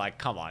judge and be like,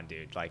 come on,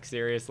 dude, like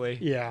seriously?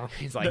 Yeah.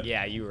 He's like,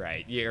 yeah, you're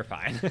right, you're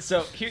fine.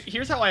 So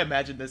here's how I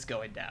imagine this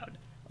going down.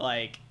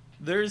 Like,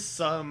 there's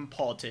some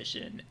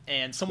politician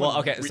and someone. Well,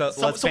 okay, so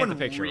let's paint the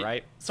picture,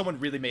 right? Someone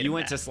really made. You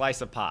went to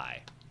slice a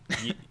pie.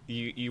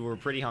 you were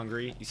pretty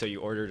hungry, so you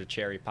ordered a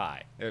cherry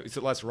pie.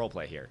 So let's role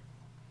play here.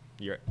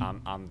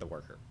 I'm the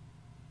worker.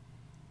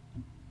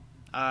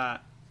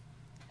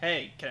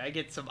 Hey, can I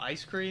get some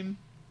ice cream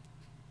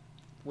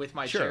with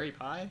my cherry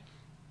pie?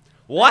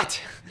 What?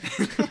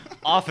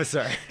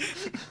 Officer,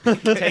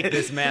 take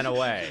this man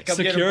away. Come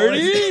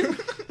Security?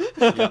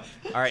 Yep.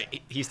 All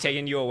right, he's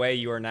taking you away.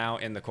 You are now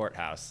in the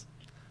courthouse.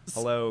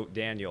 Hello,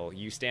 Daniel.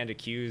 You stand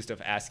accused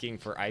of asking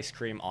for ice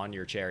cream on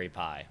your cherry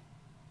pie.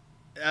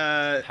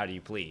 How do you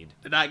plead?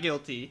 Not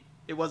guilty.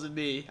 It wasn't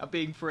me. I'm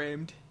being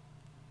framed.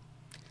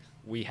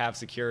 We have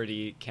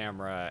security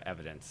camera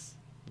evidence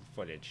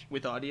footage.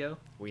 With audio?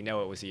 We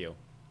know it was you.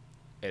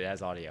 It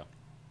has audio.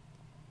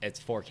 It's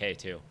 4K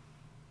too.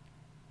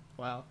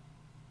 Wow.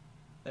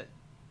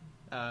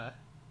 I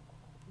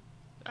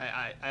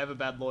have a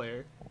bad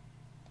lawyer.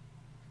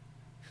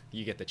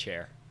 You get the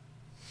chair.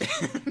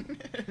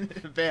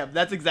 Bam.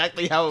 That's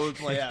exactly how it would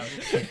play out.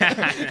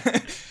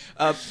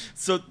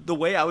 So the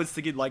way I was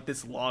thinking, like,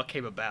 this law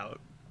came about,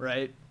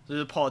 right?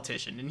 There's a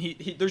politician, and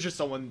he there's just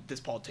someone this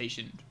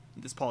politician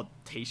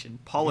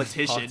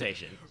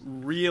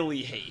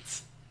really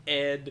hates,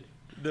 and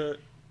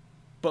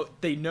but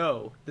they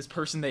know this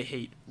person they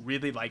hate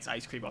really likes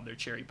ice cream on their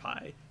cherry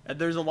pie, and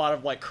there's a lot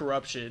of like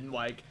corruption.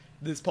 Like,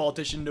 this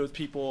politician knows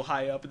people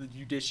high up in the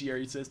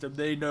judiciary system.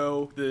 They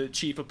know the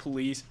chief of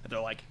police, and they're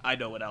like, I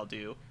know what I'll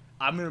do.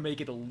 I'm gonna make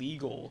it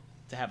illegal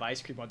to have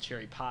ice cream on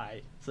cherry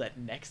pie, so that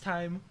next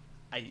time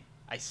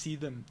I see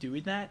them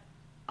doing that,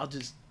 I'll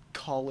just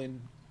call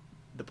in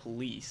the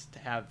police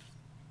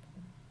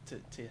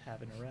to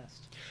have an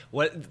arrest.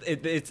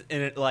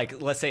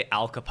 Like, let's say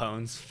Al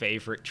Capone's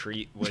favorite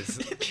treat was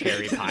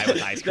cherry pie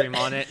with ice cream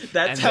on it.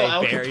 That's and how they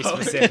Al very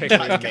Capone specifically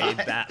got made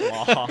caught. that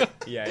law.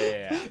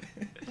 Yeah.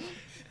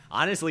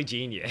 Honestly,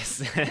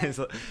 genius.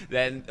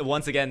 Then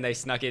once again, they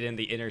snuck it in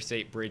the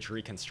Interstate Bridge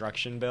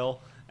Reconstruction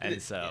Bill,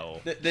 and so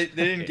They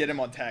didn't get him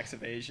on tax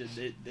evasion.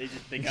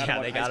 They got him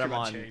on they got ice cream him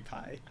on on- cherry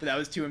pie. But that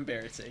was too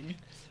embarrassing.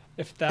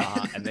 If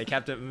that and they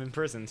kept him in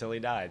prison until he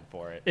died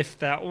for it. if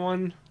that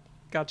one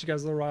got you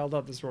guys a little riled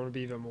up, this one would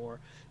be even more.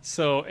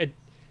 So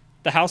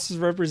the House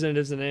of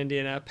Representatives in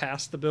Indiana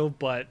passed the bill,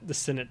 but the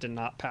Senate did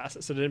not pass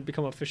it, so it didn't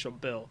become an official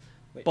bill.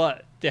 Wait.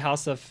 But the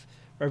House of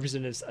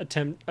Representatives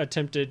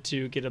attempted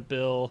to get a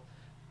bill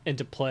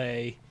into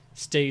play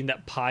stating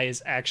that pi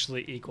is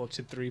actually equal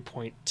to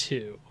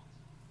 3.2.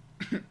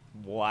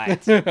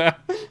 What?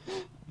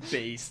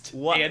 Based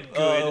What? and good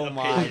Oh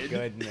my opinion.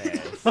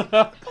 goodness.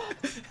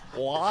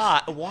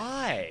 Why? It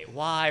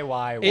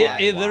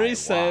literally Why?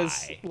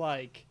 says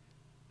like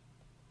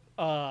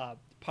pi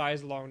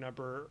is a long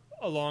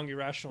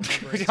irrational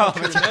number. It's hard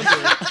to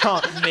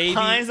remember. Maybe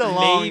Pi's a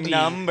long maybe.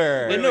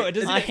 number. But no, it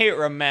doesn't. I hate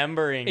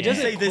remembering It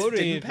doesn't Say this quote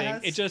didn't anything.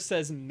 pass? It just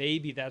says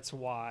maybe that's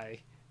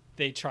why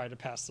they tried to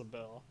pass the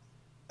bill.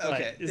 Like,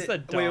 Okay. is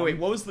that Wait. dumb?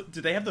 What was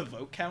did they have the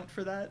vote count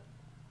for that?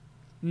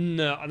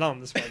 No, not on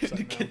this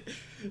website.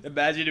 No.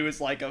 Imagine it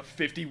was like a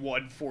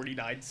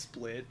 51-49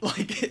 split.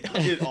 Like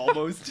it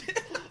almost.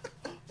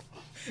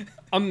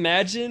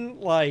 Imagine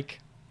like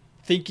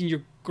thinking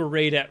you're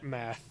great at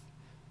math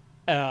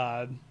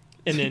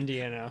in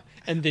Indiana,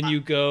 and then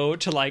you go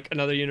to like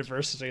another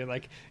university, and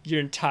like your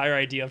entire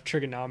idea of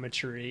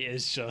trigonometry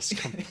is just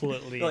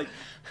completely Like,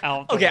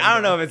 out. the Okay, I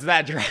don't window. know if it's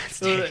that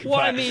drastic. Well,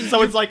 I but- mean,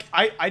 so it's like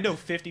I know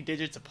 50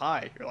 digits of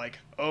pi. You're like,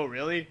 oh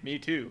really? Me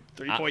too.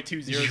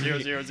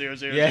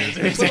 3.2000000.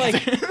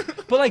 Yeah.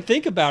 But like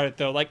think about it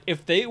though. Like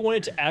if they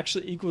wanted to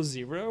actually equal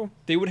 0,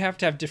 they would have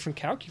to have different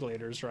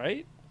calculators,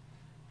 right?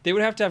 They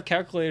would have to have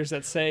calculators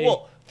that say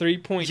Well,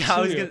 3.2. yeah, I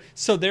was gonna-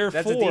 So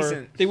therefore,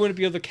 decent- they wouldn't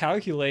be able to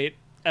calculate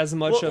as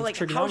much of like,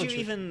 how'd trigonometry you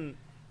even?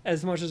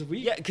 as much as we.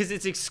 Yeah, because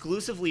it's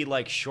exclusively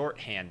like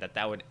shorthand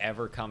that would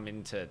ever come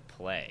into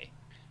play.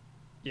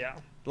 Yeah.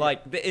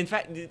 Like, in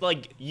fact,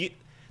 like you,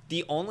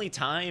 the only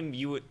time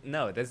you would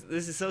this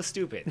is so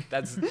stupid.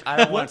 I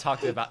don't want to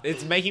talk about.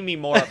 It's making me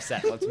more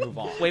upset. Let's move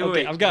on. Wait.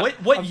 Okay, I've got-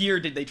 what year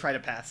did they try to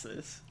pass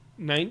this?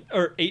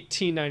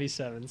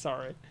 1897.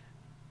 Sorry.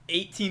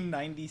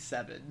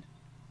 1897.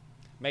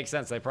 Makes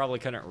sense. They probably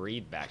couldn't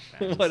read back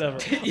then. Whatever.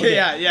 so-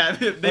 Yeah.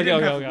 They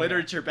didn't have okay.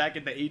 literature back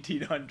in the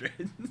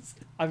 1800s.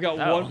 I've got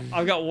Oh. one.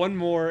 I've got one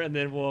more, and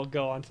then we'll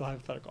go on to the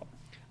hypothetical.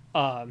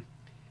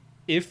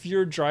 If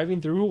you're driving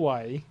through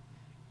Hawaii,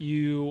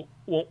 you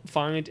won't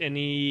find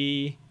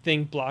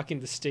anything blocking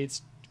the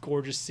state's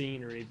gorgeous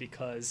scenery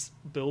because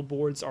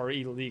billboards are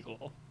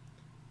illegal.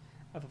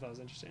 I thought that was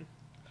interesting.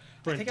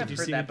 Brent, think did I've you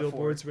heard see that any before.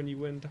 billboards when you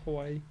went to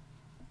Hawaii?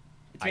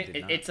 I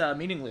did not. It's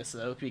meaningless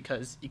though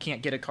because you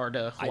can't get a car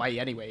to Hawaii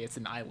anyway. It's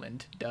an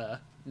island. Duh.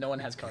 No one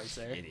has cars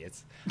there.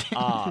 Idiots.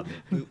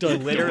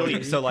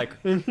 Literally, so like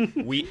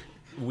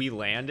we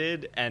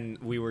landed and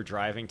we were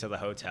driving to the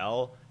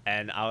hotel,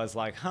 and I was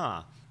like,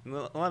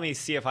 let me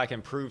see if I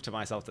can prove to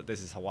myself that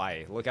this is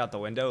Hawaii. Look out the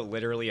window,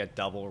 literally a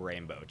double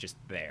rainbow just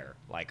there,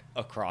 like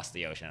across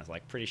the ocean. I was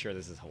like, pretty sure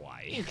this is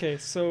Hawaii. Okay,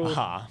 so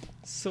Uh-huh.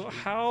 so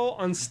how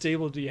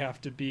unstable do you have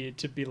to be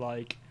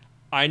like,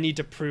 I need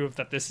to prove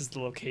that this is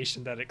the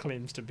location that it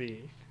claims to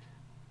be?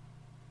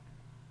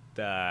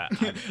 Well,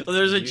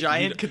 there's a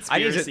giant I need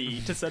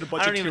conspiracy to send a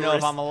bunch I don't of even know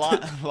if I'm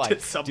tourists alive. to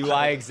Like, some do I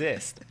island.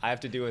 exist? I have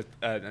to do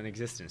an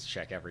existence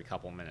check every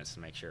couple minutes to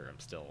make sure I'm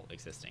still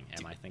existing.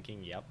 Am I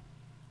thinking? Yep.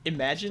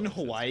 Imagine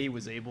Hawaii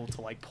was able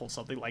to like pull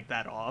something like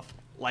that off.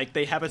 Like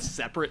they have a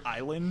separate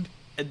island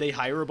and they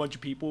hire a bunch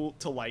of people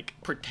to like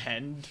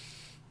pretend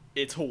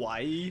it's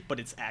Hawaii, but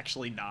it's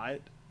actually not.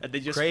 And they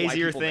just fly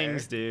Crazier people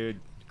things, there. dude.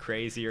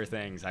 Crazier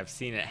things. I've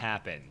seen it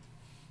happen.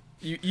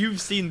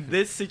 You've seen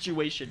this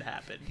situation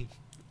happen.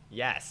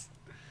 Yes.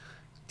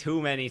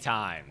 Too many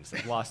times.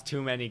 I've lost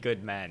too many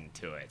good men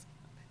to it.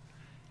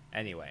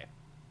 Anyway,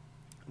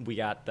 we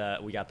got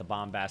the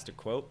bombastic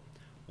quote.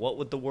 What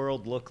would the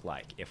world look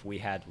like if we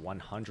had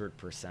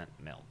 100%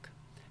 milk?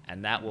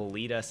 And that will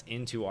lead us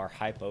into our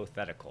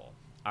hypothetical.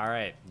 All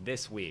right,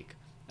 this week,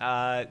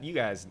 you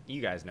guys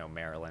know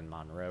Marilyn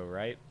Monroe,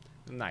 right?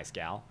 Nice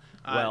gal.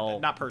 Well,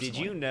 not personally.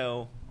 did you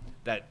know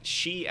that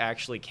she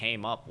actually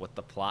came up with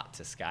the plot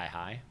to Sky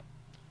High,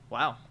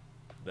 Wow.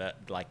 the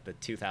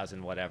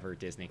 2000 whatever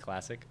Disney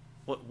classic?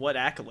 What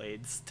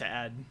accolades to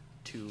add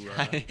to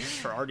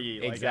her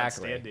already like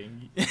Exactly.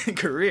 outstanding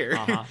career.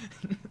 Uh-huh.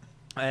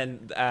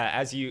 And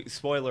as you,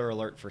 spoiler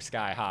alert for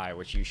Sky High,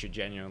 which you should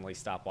genuinely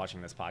stop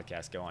watching this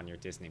podcast, go on your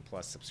Disney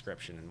Plus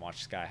subscription and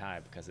watch Sky High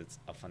because it's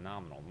a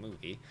phenomenal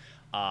movie.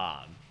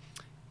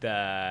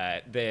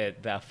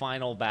 The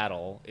final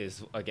battle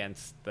is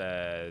against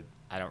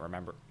I don't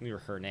remember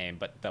her name,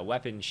 but the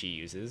weapon she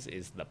uses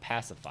is the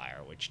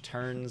pacifier, which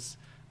turns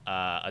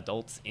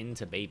adults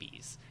into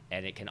babies,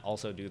 and it can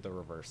also do the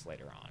reverse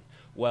later on.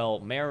 Well,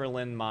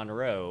 Marilyn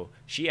Monroe,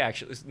 she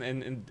actually,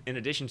 in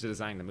addition to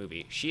designing the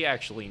movie, she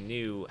actually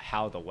knew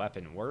how the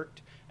weapon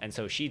worked. And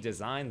so she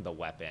designed the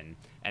weapon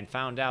and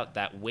found out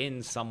that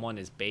when someone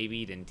is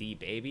babied and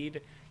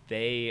debabied,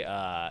 they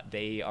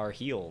are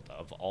healed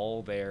of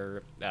all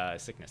their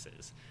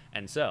sicknesses.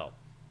 And so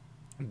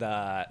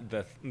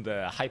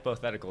the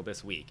hypothetical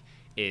this week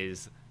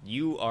is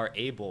you are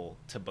able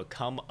to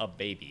become a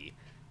baby,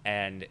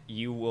 and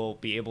you will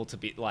be able to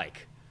be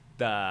like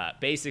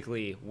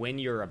basically when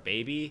you're a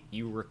baby,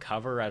 you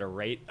recover at a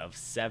rate of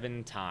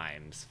 7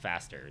 times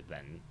faster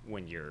than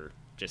when you're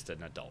just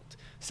an adult.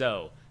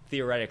 So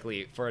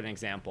theoretically, for an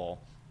example,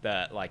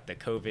 the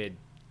COVID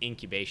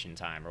incubation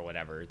time or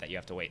whatever that you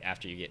have to wait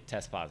after you get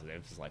test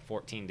positive is like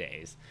 14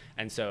 days.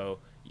 And so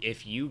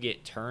if you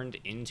get turned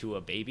into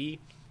a baby,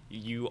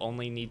 you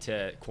only need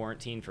to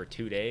quarantine for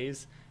 2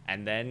 days.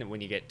 And then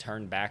when you get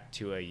turned back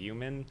to a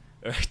human,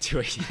 or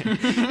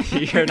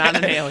you're not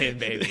an alien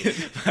baby,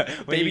 but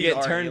when you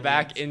get turned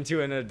back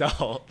into an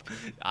adult,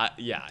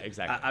 yeah,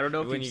 exactly. I don't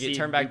know if when you get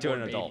turned back to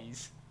an adult,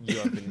 you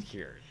have been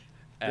cured.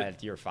 And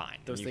you're fine.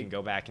 You can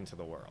go back into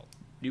the world.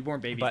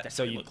 Newborn babies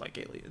definitely look like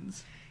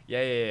aliens.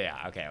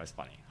 Yeah. Okay, it was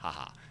funny.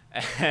 Haha.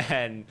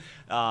 And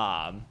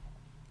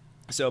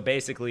so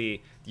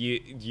basically,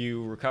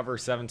 you recover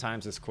 7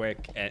 times as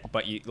quick,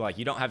 but you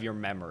don't have your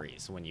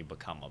memories when you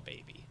become a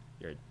baby.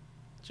 You're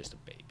just a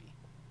baby.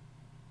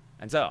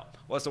 And so,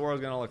 what's the world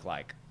gonna look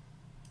like?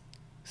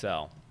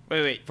 So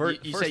wait.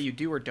 You say you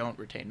do or don't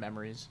retain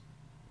memories?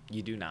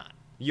 You do not.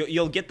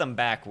 You'll get them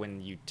back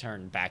when you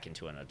turn back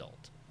into an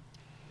adult.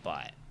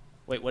 But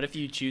wait, what if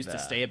you choose to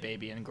stay a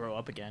baby and grow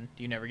up again?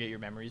 Do you never get your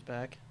memories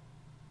back?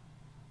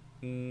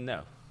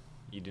 No,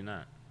 you do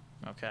not.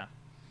 Okay.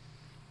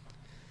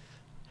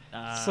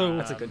 So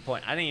that's a good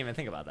point. I didn't even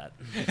think about that.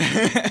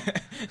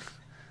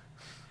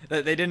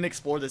 They didn't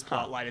explore this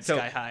plot line in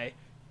Sky High.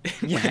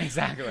 Yeah,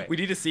 exactly. We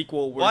need a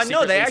sequel. Well,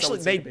 no, they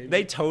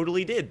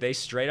totally did. They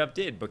straight up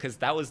did, because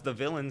that was the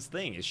villain's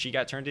thing. Is she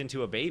got turned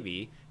into a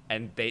baby,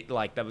 and they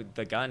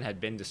the gun had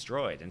been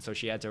destroyed, and so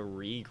she had to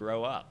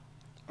regrow up.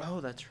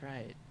 Oh, that's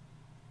right.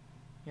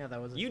 Yeah,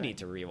 that was. You need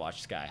to rewatch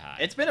Sky High.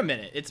 It's been a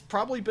minute. It's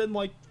probably been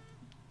like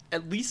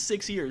at least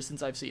 6 years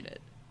since I've seen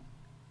it.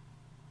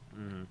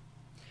 Mm-hmm.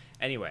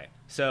 Anyway,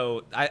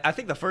 so I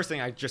think the first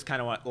thing I just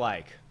kind of want,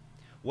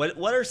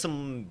 what are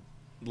some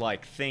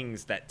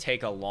things that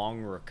take a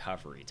long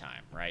recovery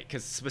time, right?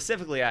 Because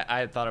specifically, I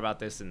had thought about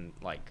this in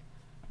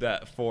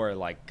for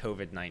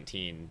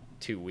COVID-19,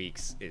 2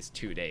 weeks is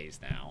 2 days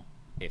now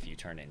if you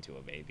turn into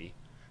a baby,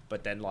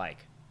 but then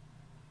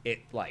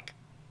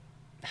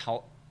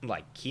how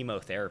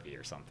chemotherapy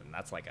or something,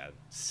 that's like a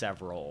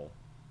several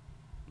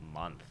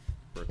month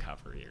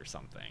recovery or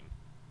something.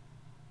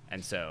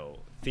 And so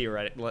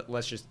theoretically,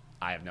 let's just,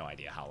 I have no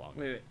idea how long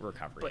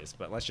recovery is,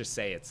 but let's just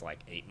say it's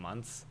 8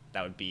 months.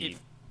 That would be,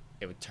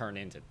 it would turn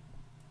into.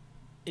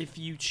 If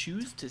you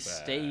choose to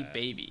stay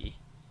baby,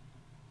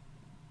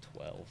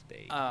 12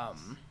 days.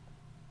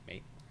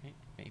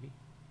 Maybe.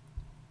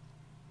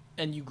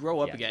 And you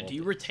grow up again. Do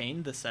you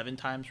retain the 7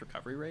 times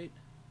recovery rate?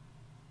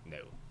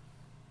 No.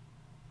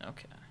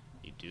 Okay.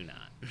 You do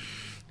not.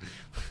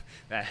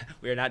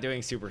 We are not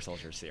doing super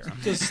soldier serum.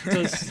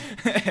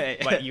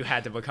 But you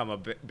had to become a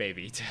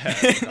baby to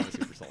become a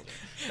super soldier.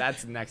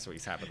 That's next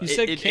week's hypothetical. You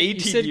said, in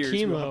 18 years,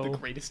 chemo. we'll have the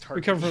greatest heart.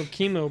 Recover from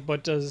chemo,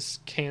 but is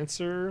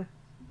cancer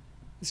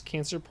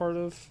part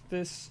of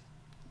this?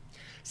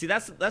 See,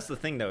 that's the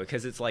thing though,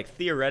 because it's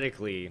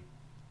theoretically,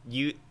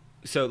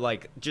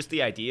 just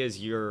the idea is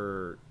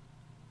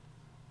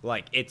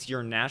it's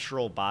your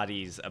natural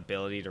body's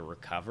ability to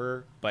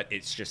recover, but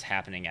it's just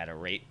happening at a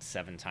rate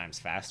 7 times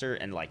faster,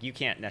 and you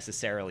can't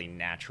necessarily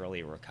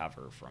naturally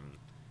recover from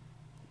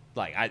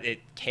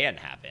it can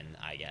happen,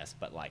 I guess,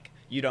 but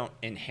you don't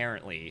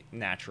inherently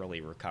naturally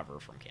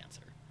recover from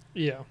cancer.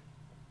 Yeah.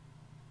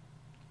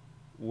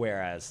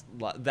 Whereas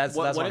that's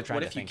what I'm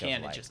trying to think of. What if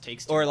you can? It just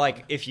takes too or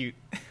long. If you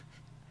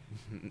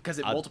because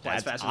it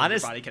multiplies faster than your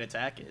body can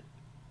attack it.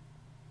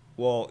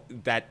 Well,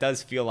 that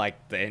does feel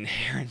like the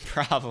inherent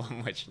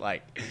problem, which,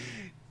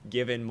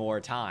 given more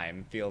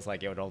time, feels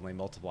like it would only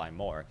multiply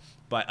more.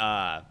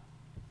 But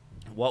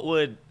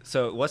what's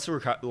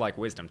the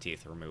wisdom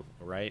teeth removal,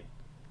 right?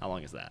 How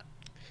long is that?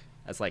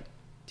 That's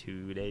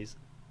 2 days.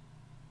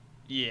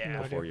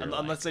 Yeah,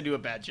 unless they do a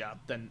bad job,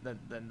 then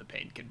the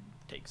pain can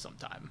take some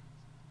time.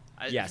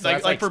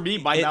 So for me,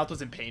 my mouth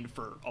was in pain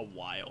for a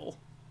while.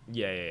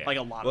 Yeah. A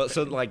lot. Well, of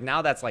pain. so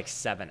now that's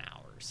 7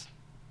 hours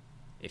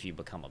if you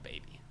become a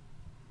baby.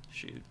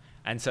 Shoot.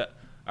 And so,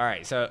 all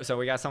right, so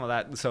we got some of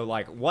that. So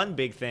one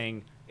big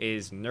thing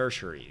is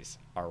nurseries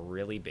are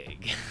really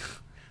big.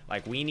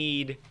 We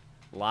need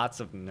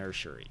lots of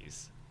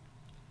nurseries,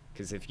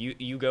 because if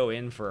you go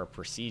in for a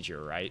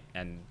procedure, right,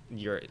 and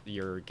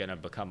you're gonna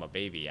become a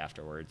baby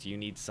afterwards, you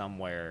need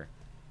somewhere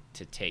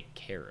to take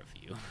care of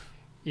you.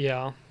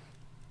 Yeah.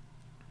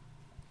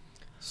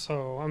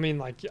 So I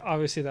mean,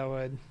 obviously that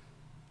would.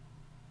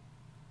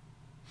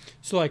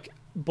 So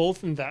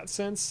both in that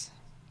sense,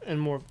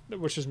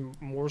 which is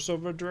more so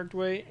of a direct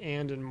way,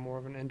 and in more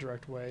of an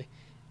indirect way,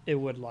 it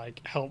would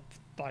like help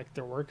like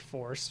their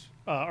workforce,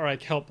 or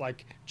like help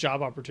like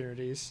job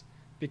opportunities,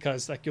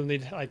 because like you'll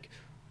need like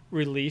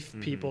relief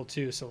people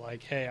too. So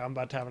like, hey, I'm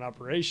about to have an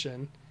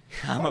operation.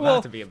 I'm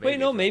about to be a baby. Wait,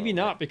 no, for a maybe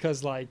little not,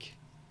 because like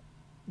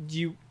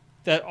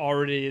that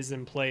already is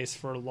in place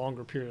for a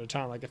longer period of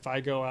time. Like if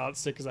I go out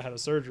sick because I had a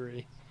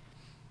surgery,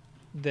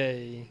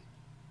 there's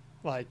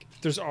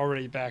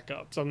already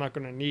backup. So I'm not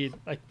going to need,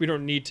 like, we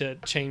don't need to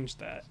change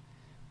that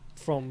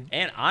from.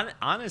 And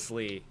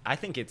honestly, I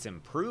think it's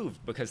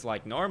improved, because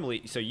like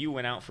normally, so you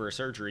went out for a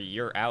surgery,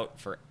 you're out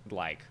for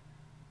like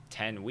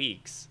 10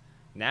 weeks.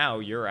 Now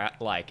you're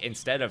at, like,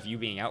 instead of you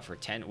being out for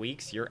 10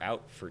 weeks, you're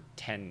out for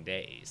 10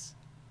 days.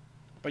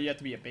 But you have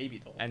to be a baby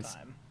the whole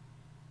time.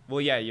 Well,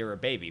 yeah, you're a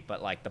baby,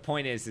 but like the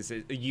point is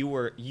you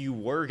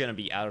were gonna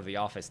be out of the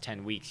office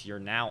 10 weeks. You're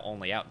now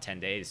only out 10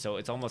 days, so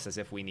it's almost as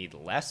if we need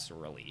less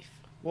relief.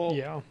 Well,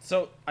 yeah.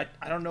 So I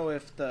don't know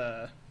if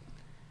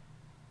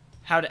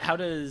how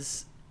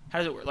does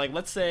it work? Like,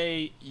 let's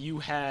say you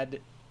had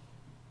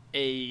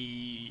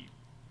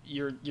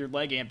your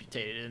leg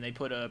amputated and they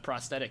put a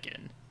prosthetic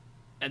in,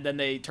 and then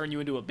they turn you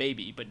into a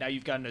baby, but now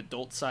you've got an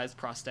adult-sized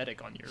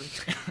prosthetic on your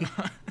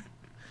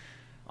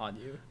on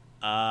you.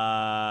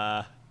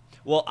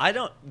 Well, I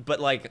don't, but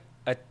like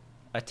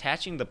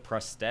attaching the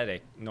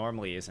prosthetic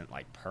normally isn't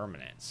like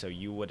permanent, so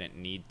you wouldn't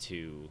need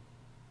to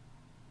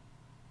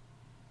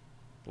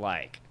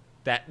like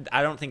that.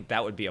 I don't think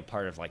that would be a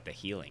part of like the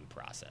healing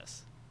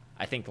process.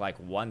 I think like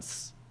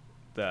once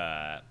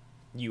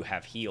you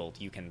have healed,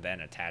 you can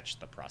then attach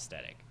the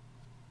prosthetic.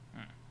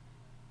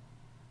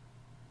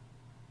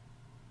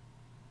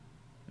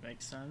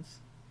 Makes sense.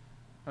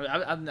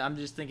 I'm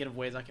just thinking of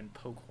ways I can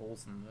poke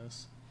holes in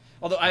this.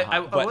 Although I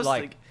was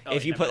like, thinking,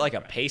 if you put like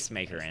a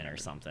pacemaker in or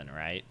something,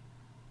 right?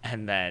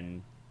 And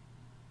then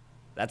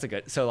that's a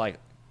good. So like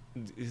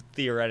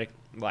theoretic,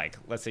 like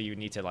let's say you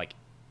need to like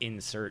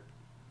insert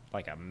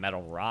like a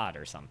metal rod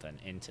or something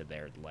into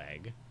their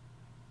leg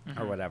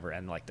or whatever,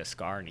 and like the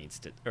scar needs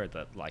to, or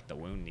the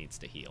wound needs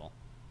to heal.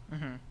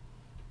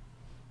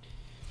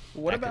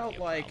 What about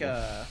like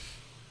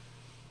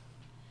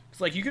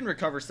it's like you can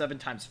recover 7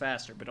 times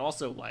faster, but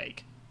also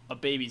like a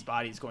baby's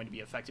body is going to be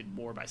affected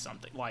more by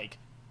something. Like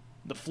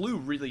the flu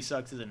really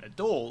sucks as an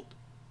adult,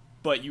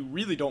 but you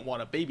really don't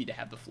want a baby to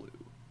have the flu.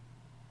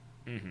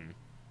 And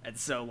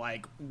so,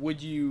 like,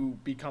 would you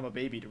become a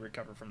baby to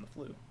recover from the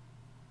flu?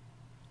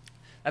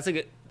 That's a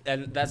good,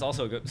 and that's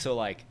also a good. So,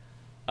 like,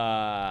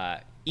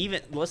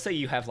 even let's say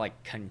you have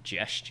like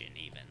congestion,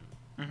 even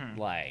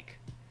like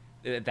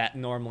that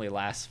normally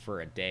lasts for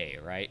a day,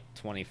 right?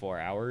 24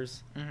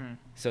 hours.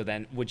 So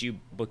then, would you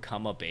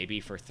become a baby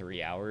for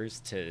 3 hours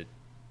to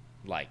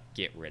like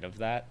get rid of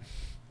that?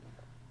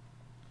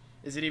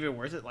 Is it even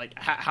worth it? Like,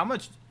 how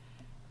much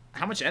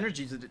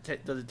energy does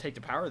it take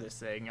to power this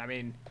thing? I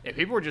mean, if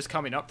people were just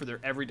coming up for their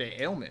everyday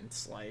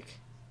ailments, like,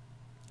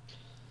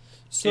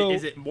 so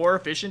is it more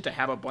efficient to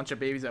have a bunch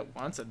of babies at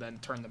once and then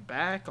turn them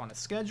back on a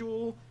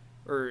schedule?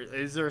 Or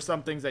is there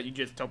some things that you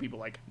just tell people,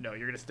 like, no,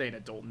 you're going to stay an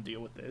adult and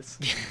deal with this?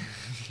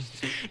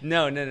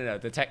 No.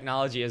 The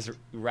technology is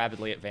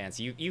rapidly advanced.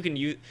 You can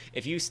use,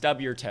 if you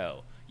stub your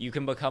toe, you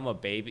can become a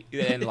baby,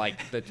 and like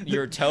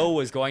your toe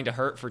was going to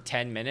hurt for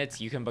 10 minutes.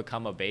 You can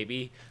become a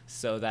baby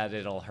so that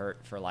it'll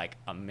hurt for like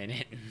a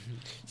minute.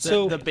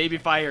 So the baby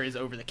fire is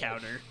over the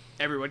counter.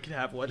 Everyone can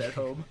have one at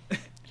home.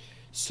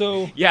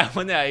 So yeah,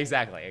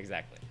 exactly.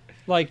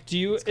 Like,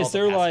 is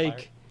there like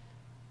pacifier.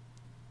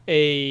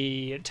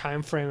 a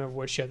time frame of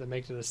which you have to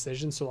make the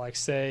decision? So like,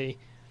 say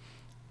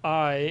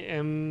I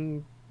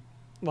can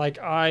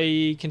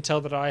tell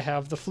that I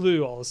have the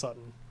flu all of a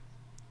sudden.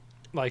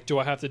 Like, do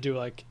I have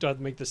to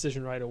make the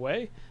decision right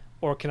away?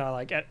 Or can I,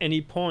 like, at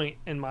any point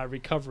in my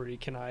recovery,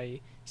 can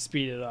I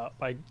speed it up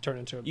by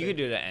turning into a baby? You can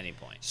do it at any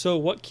point. So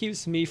what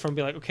keeps me from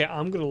being like, okay,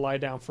 I'm going to lie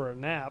down for a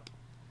nap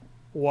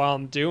while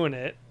I'm doing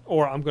it,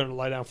 or I'm going to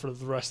lie down for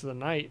the rest of the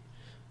night?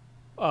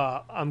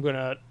 I'm going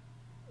to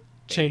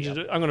change it.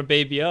 I'm going to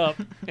baby up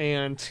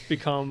and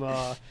become,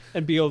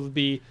 and be able to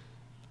be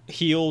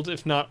healed,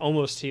 if not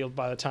almost healed,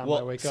 by the time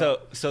I wake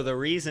up. So the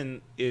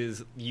reason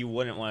is you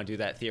wouldn't want to do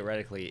that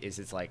theoretically is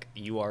it's like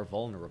you are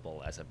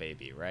vulnerable as a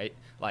baby, right?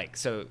 Like,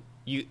 so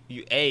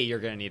you're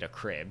gonna need a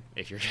crib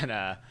if you're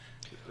gonna.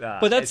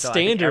 But that's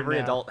standard. Every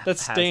now. adult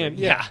that's has standard.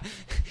 Yeah,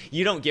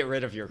 you don't get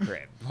rid of your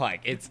crib.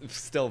 Like, it's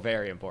still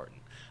very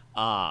important.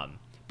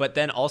 But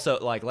then also,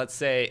 like, let's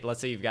say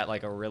you've got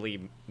like a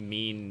really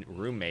mean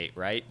roommate,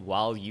 right?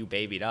 While you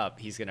babied up,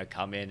 he's gonna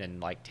come in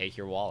and like take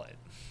your wallet.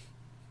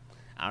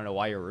 I don't know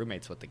why your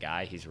roommate's with the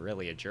guy. He's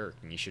really a jerk,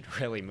 and you should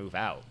really move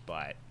out.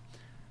 But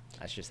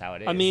that's just how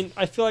it is. I mean,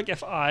 I feel like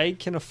if I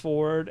can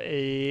afford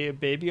a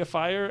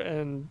babyifier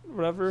and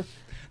whatever,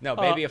 no,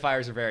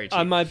 babyifiers are very cheap.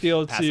 I might be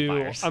able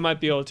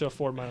pacifiers. to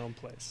afford my own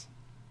place.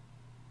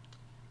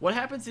 What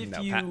happens if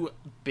you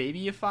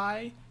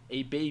babyify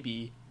a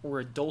baby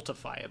or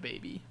adultify a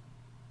baby?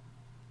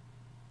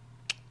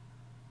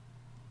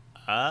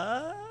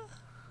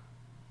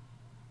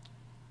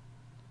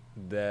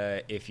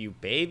 if you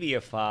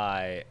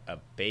babyify a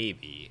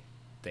baby,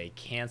 they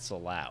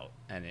cancel out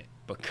and it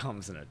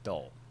becomes an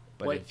adult.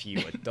 But What? if you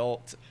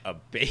adult a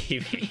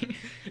baby,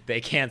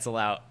 they cancel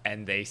out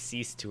and they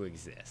cease to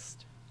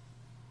exist.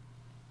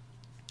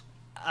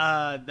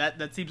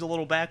 That seems a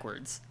little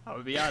backwards. I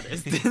would be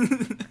honest.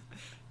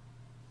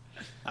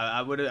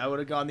 I would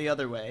have gone the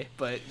other way,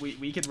 but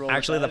we could roll.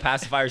 Actually, the with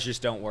that. pacifiers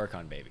just don't work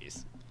on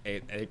babies,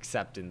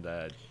 except in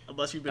the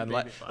Unless you've been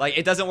babyfied. like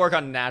it doesn't work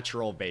on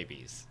natural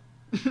babies.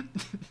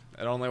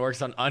 It only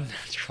works on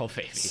unnatural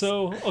babies.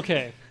 So,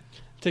 okay,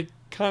 to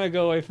kind of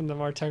go away from the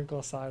more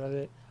technical side of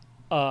it,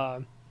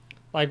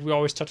 like we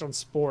always touch on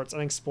sports. I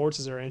think sports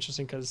is very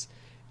interesting because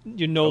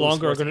you no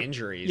longer are sports going to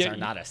injuries are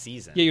not a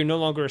season. Yeah, you're no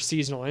longer a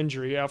seasonal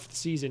injury. After the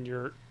season,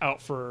 you're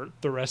out for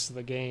the rest of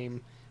the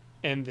game,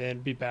 and then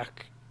be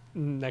back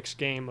next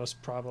game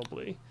most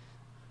probably.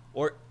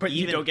 But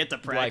you even, don't get to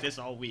practice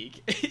like, all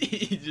week.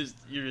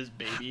 you're just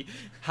baby.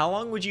 how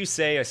long would you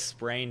say a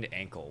sprained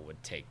ankle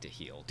would take to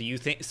heal? Do you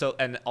think so?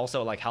 And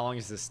also, like, how long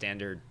is the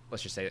standard,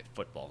 let's just say,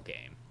 football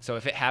game? So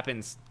if it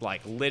happens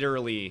like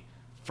literally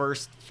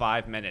first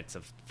 5 minutes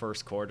of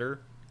first quarter,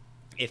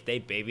 if they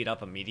babied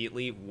up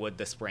immediately, would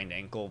the sprained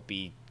ankle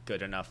be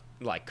good enough?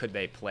 Like, could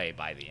they play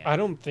by the end? I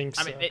don't think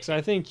so. I mean, Because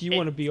I think you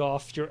want to be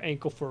off your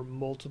ankle for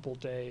multiple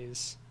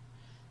days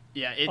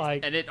Yeah,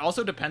 Like- and it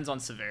also depends on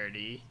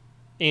severity.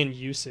 and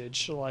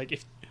usage. Like,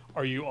 if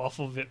are you off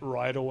of it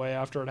right away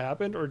after it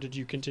happened, or did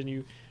you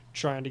continue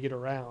trying to get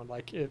around?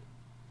 Like,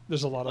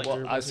 there's a lot of Well,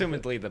 variables with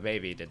it. assumedly the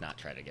baby did not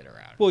try to get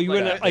around. Well, you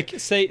Like, wouldn't like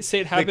say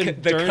it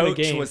happened the during coach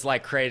the game. was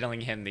like cradling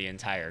him the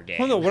entire game.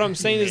 Well, no, what I'm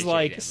saying Made is sure he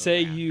like, didn't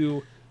say move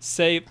around.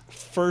 say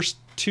first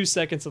 2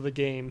 seconds of the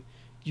game,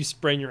 you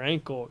sprain your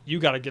ankle, you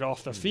got to get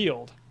off the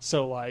field.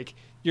 So like,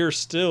 you're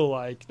still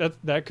like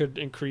that could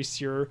increase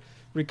your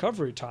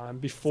recovery time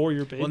before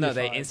your baby. Well, no,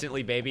 they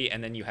instantly baby,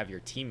 and then you have your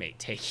teammate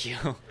take you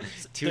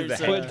to the There's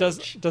head a- But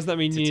coach. does that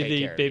mean to you take need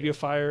care the of you.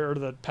 babyfier or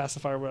the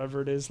pacifier,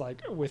 whatever it is,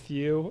 like with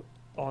you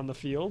on the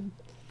field?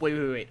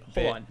 Wait,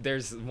 hold on.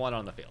 There's one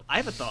on the field. I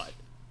have a thought.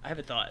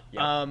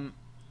 Yep.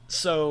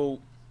 So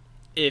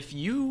if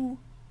you,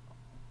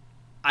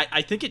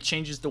 I think it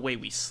changes the way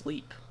we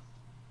sleep.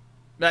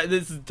 Now,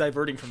 this is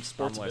diverting from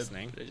sports. I'm a bit,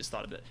 listening. but I just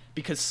thought of it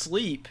because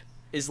sleep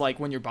is like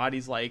when your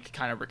body's like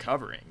kind of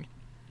recovering,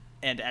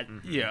 and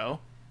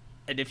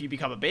and if you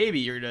become a baby,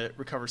 you're gonna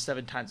recover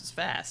 7 times as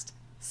fast.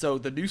 So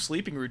the new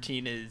sleeping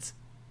routine is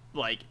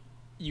like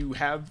you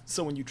have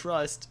someone you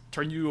trust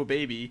turn you into a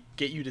baby,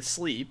 get you to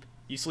sleep.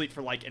 You sleep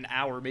for like an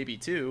hour, maybe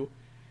 2.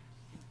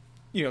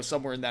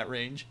 Somewhere in that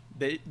range.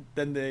 They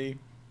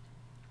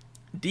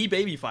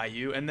de-babyfy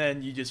you, and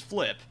then you just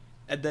flip,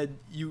 and then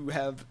you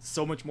have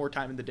so much more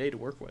time in the day to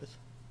work with.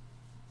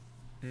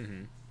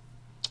 Mm-hmm.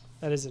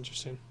 That is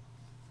interesting.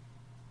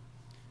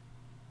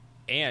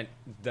 And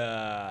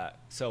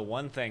so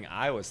one thing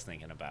I was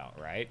thinking about,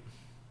 right,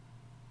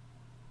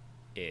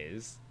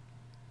 is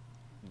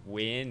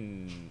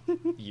when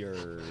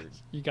you're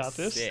You got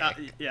this. sick.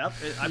 Yep,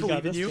 I You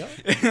got believe in this, you.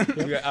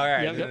 yeah. All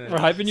right, Yep. We're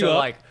hyping you so up.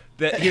 like,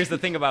 here's the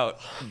thing about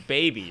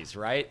babies,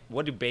 right?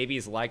 What do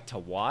babies like to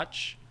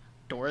watch?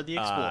 Dora the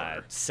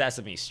Explorer.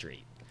 Sesame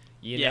Street,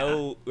 Yeah.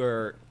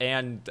 other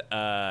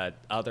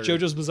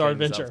JoJo's Bizarre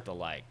things Adventure. of the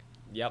like.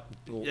 Yep,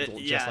 just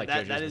Yeah, like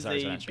that JoJo's is Bizarre a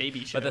Adventure.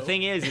 baby But the show.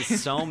 thing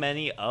is so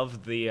many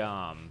of the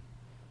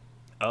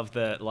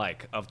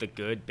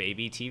good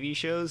baby TV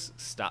shows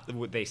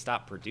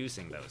stop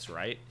producing those,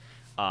 right?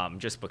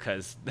 Just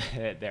because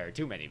there are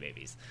too many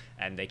babies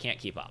and they can't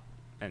keep up.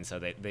 And so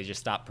they just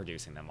stopped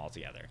producing them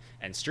altogether.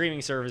 And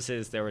streaming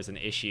services, there was an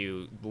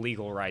issue,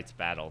 legal rights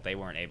battle. They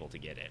weren't able to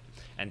get it.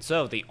 And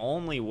so the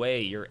only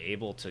way you're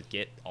able to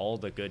get all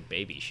the good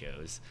baby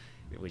shows,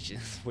 which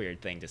is a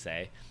weird thing to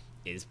say,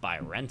 is by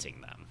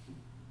renting them.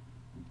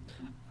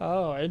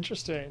 Oh,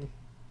 interesting.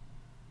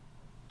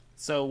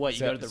 So what? You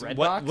So- go to the so Red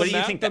what, Box? what do you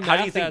math- think? the How do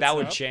you math think that adds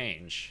would up.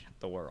 change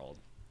the world?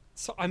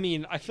 So I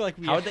mean, I feel like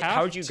we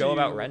How would you go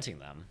about renting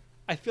them?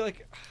 I feel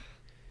like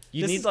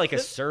You This need is- like a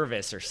this-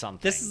 service or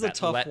something. this is a that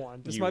tough let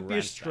one. This you might be a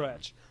rent them.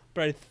 stretch,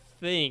 but I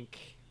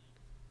think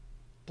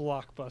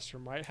Blockbuster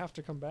might have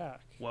to come back.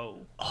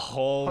 Whoa.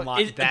 Oh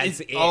my, that's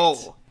it.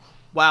 Oh,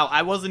 wow!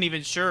 I wasn't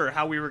even sure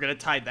how we were gonna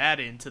tie that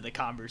into the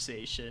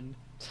conversation.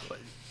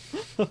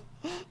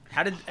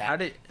 How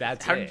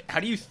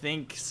do you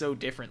think so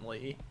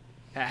differently?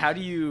 How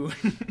do you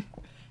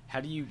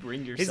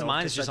bring yourself? His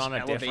mind's to just such on a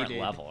different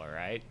elevated- level, all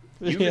right?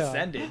 You've Yeah.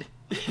 ascended.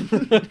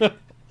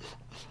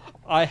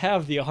 I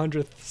have the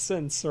 100th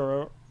sense,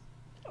 or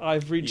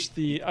I've reached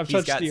I've He's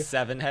touched got the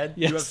 7 head.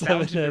 yeah, You have 7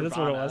 found head. That's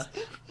what it nirvana.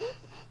 was.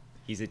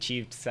 He's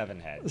achieved 7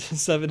 head.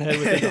 7 head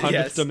within the 100th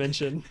Yes.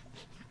 dimension.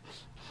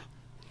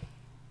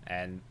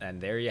 And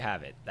there you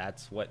have it.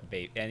 That's what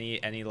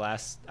any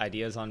last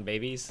ideas on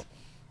babies?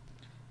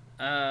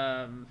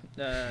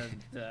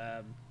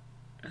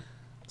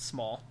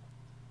 Small.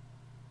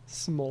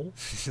 Small.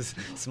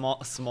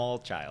 small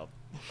child.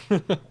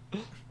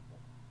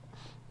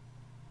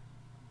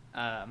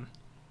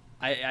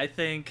 I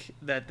think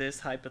that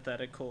this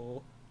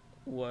hypothetical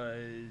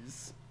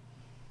was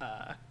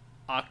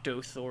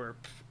Octothorpe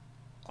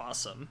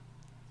awesome.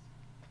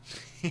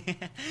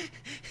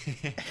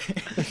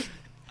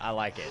 I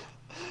like it.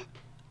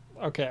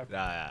 Okay.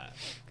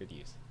 Good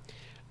use.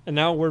 And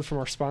now a word from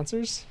our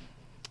sponsors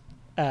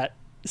at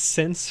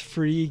Sense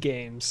Free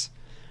Games.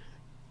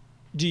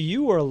 Do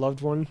you or a loved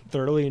one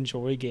thoroughly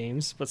enjoy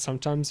games, but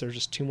sometimes there's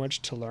just too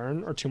much to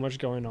learn or too much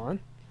going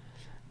on?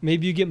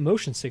 Maybe you get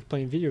motion sick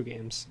playing video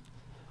games,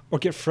 or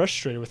get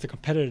frustrated with the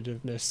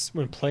competitiveness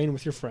when playing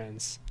with your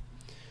friends.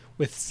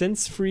 With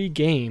Sense Free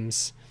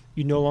Games,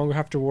 you no longer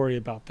have to worry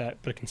about that,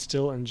 but can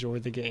still enjoy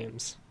the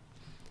games.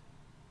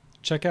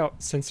 Check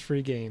out Sense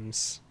Free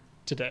Games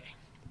today.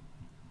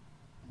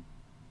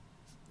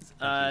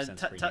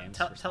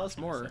 Tell us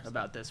more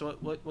about this.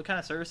 What kind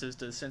of services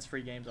does Sense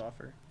Free Games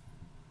offer?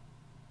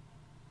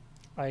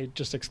 I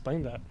just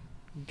explained that.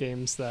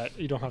 Games that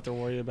you don't have to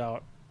worry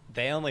about.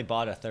 They only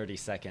bought a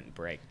 30-second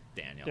break,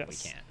 Daniel. Yes. We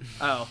can't.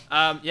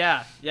 Oh,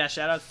 yeah.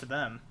 Shout outs to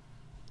them.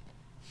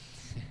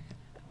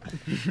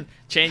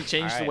 Change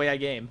All right. the way I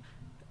game.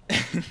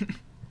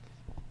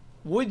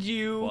 Would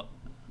you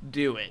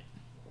do it?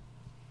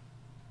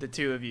 The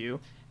two of you.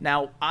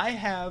 Now, I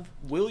have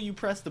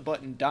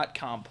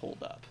willyoupressthebutton.com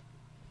pulled up.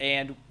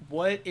 And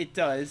what it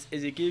does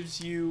is it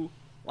gives you,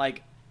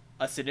 like,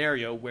 a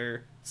scenario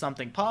where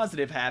something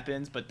positive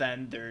happens, but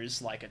then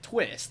there's, like, a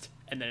twist.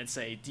 And then it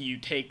say, do you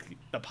take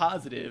the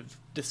positive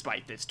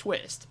despite this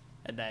twist?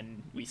 And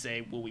then we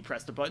say, will we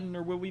press the button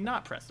or will we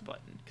not press the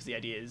button? Because the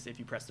idea is if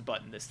you press the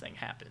button, this thing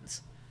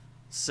happens.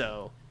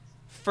 So,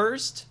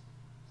 first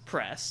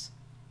press.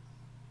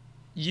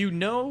 You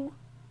know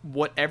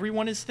what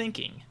everyone is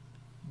thinking,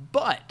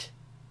 but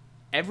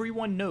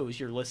everyone knows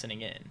you're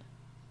listening in.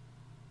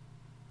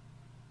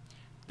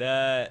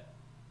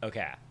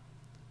 Okay.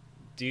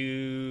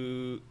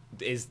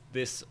 Is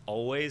this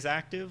always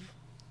active?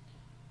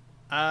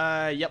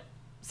 Yep.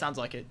 Sounds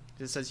like it.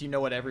 It says you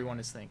know what everyone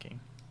is thinking.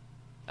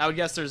 I would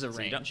guess there's a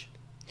range.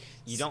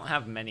 You don't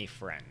have many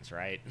friends,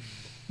 right?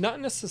 Not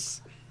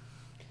necessarily.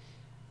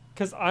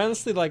 Because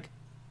honestly, like,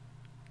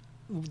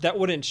 that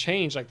wouldn't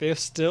change. Like, they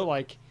still,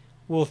 like,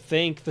 will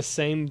think the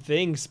same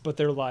things, but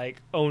they're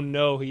like, oh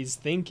no, he's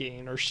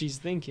thinking or she's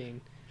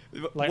thinking.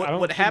 Like,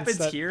 what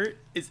happens here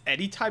is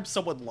anytime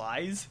someone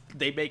lies,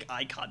 they make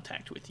eye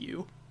contact with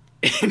you.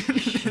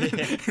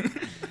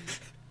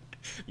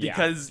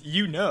 Because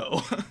you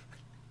know.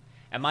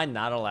 Am I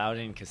not allowed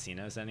in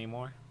casinos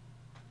anymore?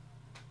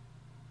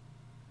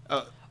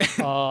 That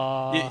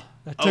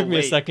took me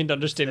a second to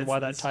understand why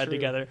that tied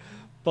together.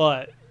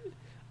 But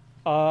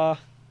I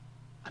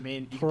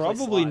mean, you can play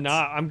probably slots.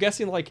 not. I'm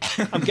guessing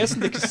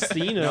the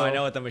casino. No, I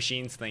know what the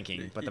machine's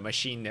thinking, but the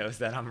machine knows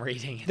that I'm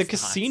reading its The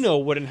thoughts. casino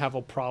wouldn't have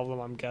a problem,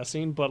 I'm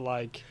guessing, but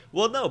like.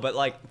 Well, no, but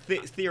like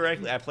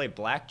theoretically, I play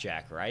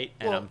blackjack, right?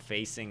 And Well, I'm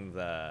facing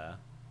the.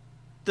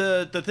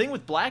 The thing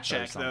with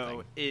blackjack Or something.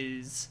 though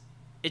is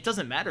it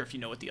doesn't matter if you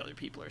know what the other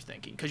people are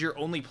thinking because you're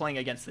only playing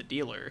against the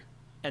dealer,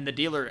 and the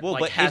dealer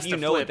But has if you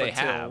to know what flip they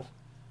until... have.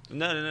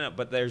 No.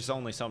 But there's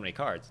only so many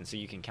cards, and so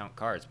you can count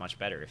cards much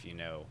better if you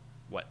know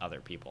what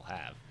other people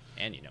have,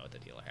 and you know what the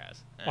dealer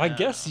has. I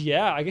guess,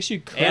 yeah. I guess you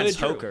could. And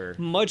poker,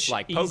 much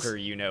like eas- poker,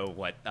 you know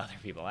what other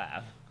people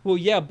have. Well,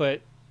 yeah,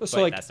 but so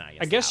But like that's not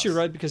against I the guess you're house.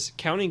 right because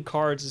counting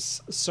cards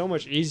is so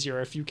much easier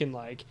if you can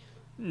like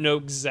know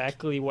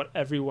exactly what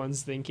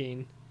everyone's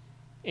thinking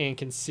and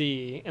can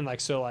see, and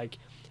like so like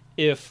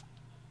if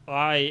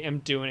I am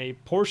doing a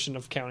portion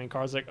of counting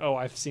cards, like, oh,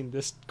 I've seen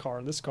this card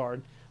and this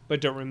card,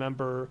 but don't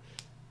remember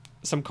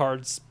some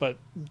cards, but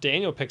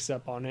Daniel picks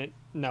up on it.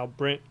 Now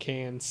Brent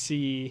can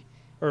see,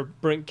 or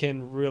Brent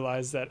can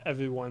realize that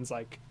everyone's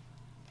like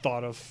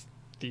thought of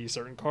these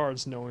certain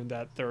cards, knowing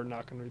that they're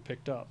not going to be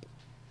picked up.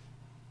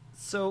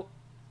 So,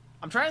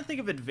 I'm trying to think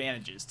of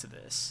advantages to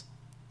this.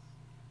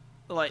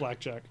 Like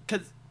Blackjack.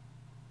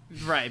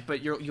 Right,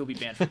 but you'll be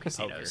banned from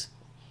casinos.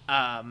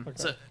 Okay.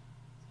 So,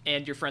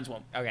 and your friends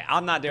won't. Okay,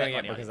 I'm not doing Bet it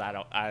money on because it. I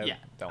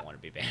don't want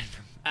to be banned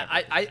from.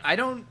 I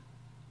don't.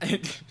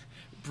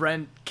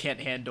 Brent can't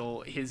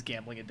handle his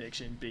gambling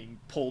addiction being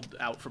pulled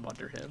out from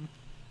under him.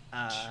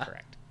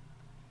 Correct.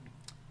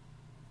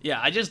 Yeah,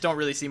 I just don't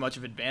really see much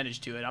of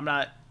advantage to it.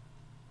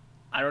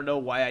 I don't know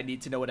why I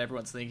need to know what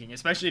everyone's thinking,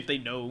 especially if they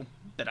know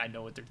that I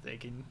know what they're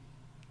thinking.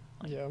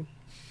 Yeah.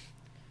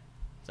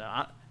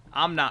 So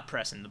I'm not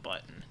pressing the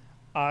button.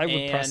 I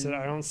would press it. And-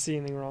 I don't see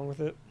anything wrong with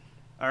it.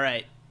 All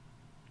right.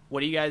 What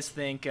do you guys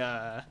think?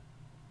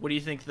 What do you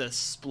think the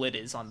split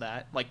is on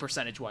that? Like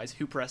percentage-wise,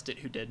 who pressed it,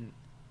 who didn't?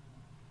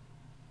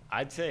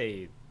 I'd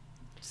say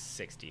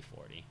 60-40.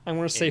 I'm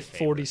going to say In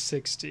favor.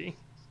 40-60.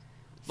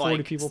 40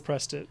 Like- people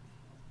pressed it.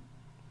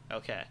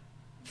 Okay.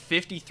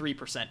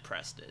 53%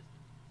 pressed it.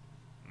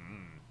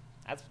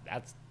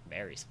 That's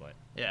very split.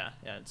 Yeah,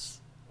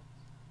 it's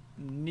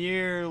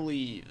nearly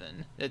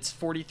even. It's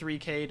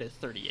 43K to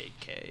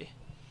 38K.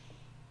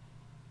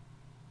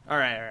 All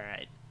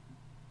right.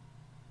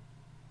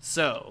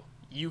 So,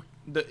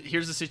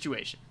 here's the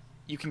situation.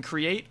 You can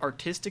create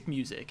artistic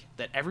music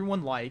that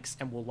everyone likes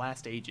and will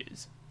last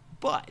ages,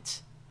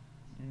 but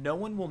no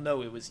one will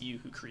know it was you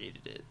who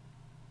created it.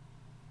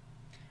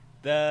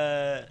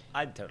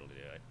 I'd totally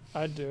do it.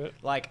 I'd do it.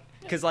 Like,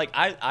 because like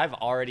I've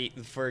already,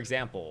 for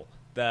example,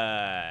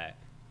 the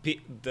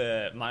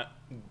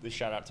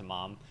shout out to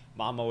mom.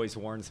 Mom always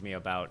warns me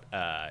about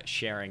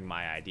sharing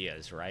my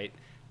ideas, right?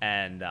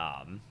 And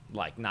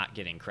like not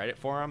getting credit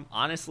for them.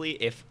 Honestly,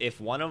 if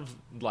one of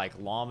like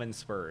Lawman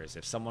Spurs,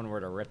 if someone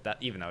were to rip that,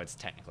 even though it's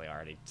technically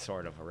already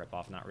sort of a rip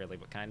off, not really,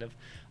 but kind of,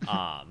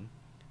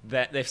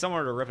 that if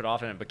someone were to rip it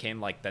off and it became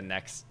like the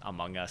next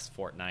Among Us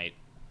Fortnite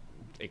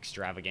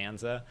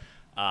extravaganza,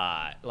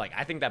 like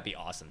I think that'd be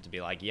awesome to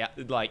be like, yeah,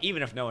 like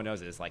even if no one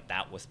knows it, it's like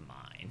that was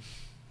mine,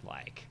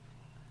 like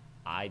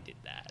I did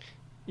that.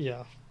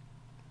 Yeah.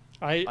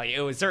 Like,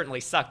 it would certainly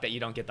suck that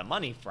you don't get the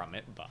money from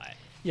it, but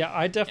Yeah,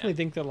 I definitely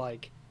think that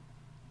like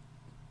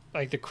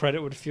the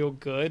credit would feel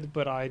good,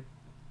 but I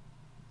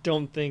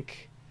don't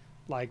think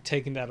like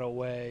taking that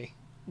away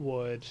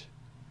would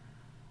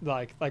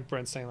like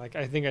Brent's saying, like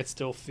I think I'd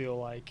still feel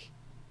like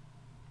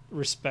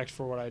respect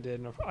for what I did,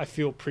 and I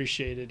feel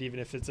appreciated even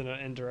if it's in an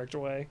indirect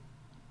way.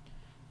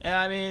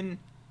 Yeah, I mean,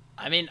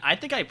 I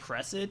think I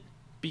press it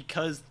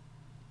because,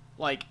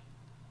 like,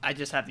 I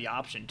just have the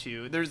option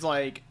to. There's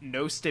like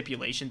no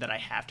stipulation that I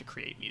have to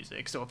create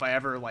music. So if I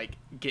ever like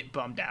get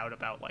bummed out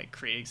about like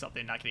creating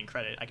something and not getting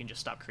credit, I can just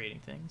stop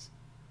creating things.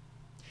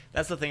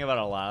 that's the thing about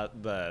a lot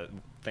of the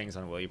things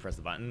on Will You Press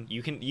the Button.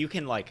 You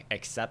can like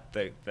accept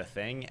the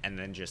thing and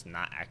then just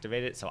not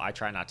activate it. So I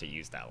try not to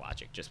use that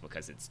logic just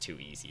because it's too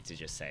easy to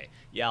just say,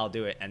 yeah, I'll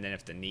do it, and then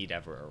if the need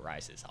ever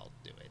arises, I'll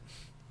do it.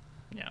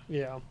 Yeah.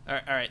 Yeah. All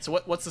right. So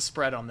what's the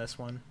spread on this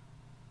one?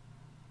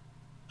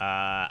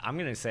 I'm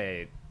gonna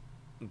say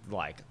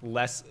like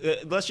less.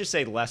 Let's just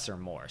say less or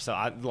more. So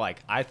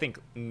I think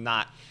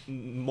not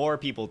more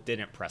people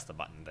didn't press the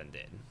button than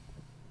did.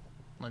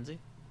 Lindsay?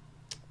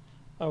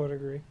 I would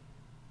agree.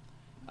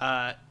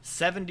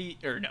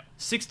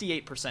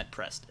 68%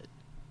 pressed it.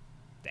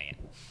 Dang it.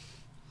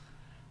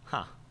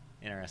 Huh.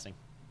 Interesting.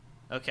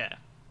 Okay.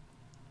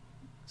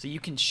 So you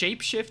can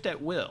shapeshift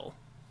at will,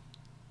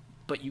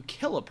 but you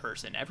kill a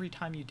person every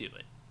time you do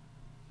it.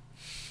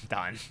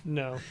 Done.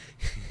 No.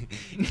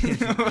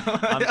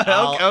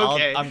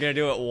 Okay. I'm gonna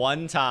do it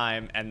one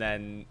time and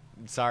then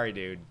sorry,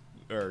 dude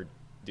or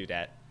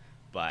dudette,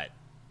 but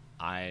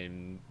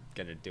I'm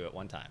gonna do it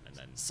one time and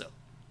then. So,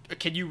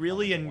 can you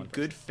really, Only in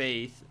good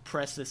faith,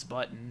 press this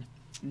button,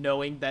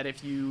 knowing that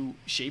if you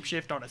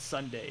shapeshift on a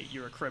Sunday,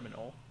 you're a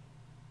criminal?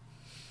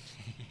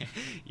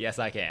 Yes,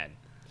 I can.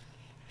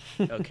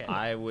 Okay.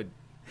 I would.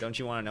 Don't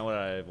you want to know what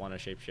I want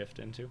to shapeshift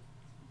into?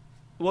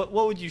 What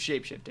would you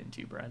shapeshift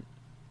into, Brent?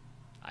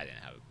 I didn't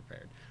have it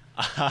prepared.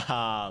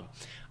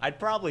 I'd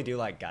probably do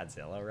like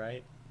Godzilla,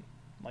 right?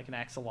 Like an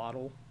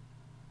axolotl?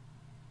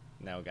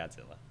 No,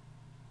 Godzilla.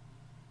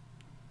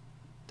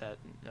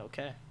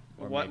 Okay.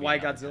 Or Why maybe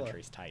another Godzilla?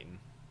 country's Titan.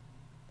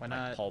 Why Like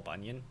not? Paul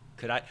Bunyan?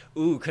 Could I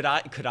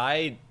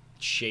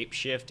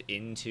shapeshift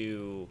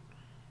into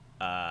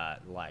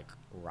like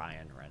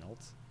Ryan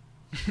Reynolds?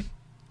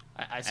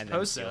 I And then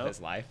suppose steal so.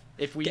 his life?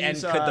 If we And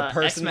use, could the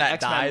person X-Men that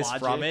dies logic,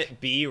 from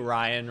it be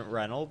Ryan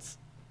Reynolds?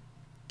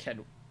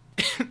 Can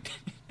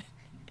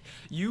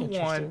you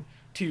Interesting. want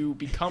to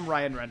become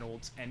Ryan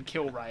Reynolds and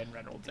kill Ryan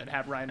Reynolds and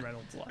have Ryan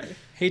Reynolds' life?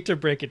 Hate to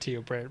break it to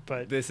you, Brent,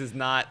 but This is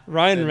not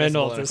Ryan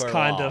admissible Reynolds in a has court of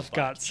kind law, of but-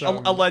 got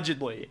some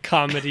Allegedly.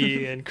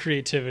 comedy and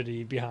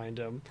creativity behind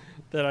him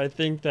that I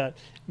think that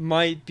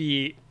might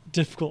be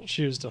difficult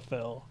shoes to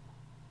fill.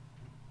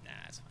 Nah,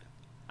 it's fine.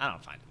 I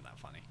don't find him that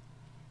funny.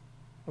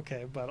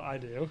 Okay, but I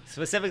do.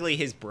 Specifically,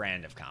 his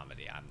brand of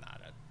comedy, I'm not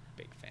a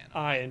big fan of.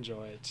 I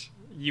enjoy it.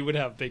 You would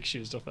have big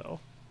shoes to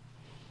fill.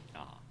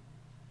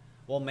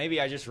 Well,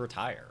 maybe I just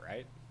retire,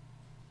 right?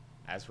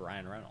 As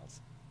Ryan Reynolds.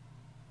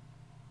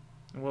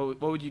 What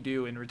would you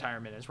do in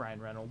retirement as Ryan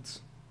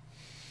Reynolds?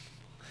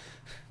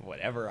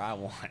 Whatever I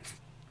want.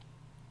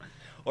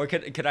 Or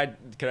could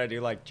I do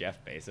like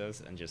Jeff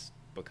Bezos and just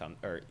become,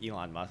 or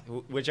Elon Musk,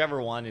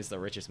 whichever one is the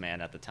richest man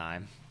at the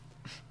time.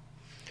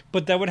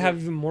 But that would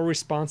have even more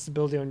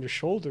responsibility on your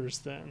shoulders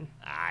then.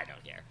 I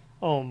don't care.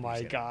 Oh I'm my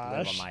just gonna live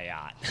on gosh. my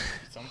yacht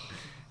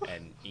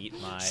and eat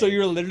my. So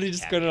you're literally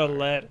just going to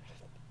caviar.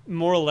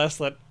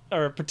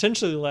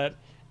 potentially let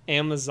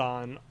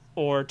Amazon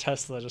or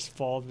Tesla just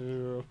fall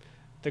to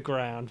the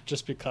ground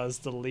just because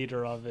the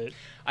leader of it.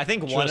 I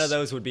think one of just-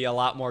 those would be a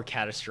lot more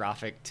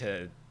catastrophic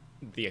to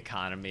the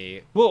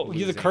economy. Well, the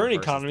losing current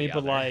versus economy,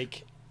 the but other.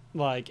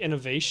 like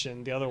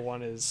innovation, the other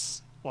one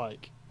is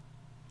like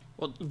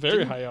Well, very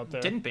didn't- high up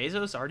there. Didn't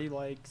Bezos already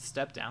like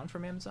step down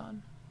from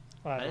Amazon?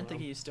 I Didn't don't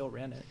think know. he still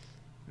ran it.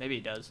 Maybe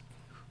he does.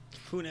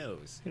 Who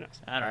knows? Who knows?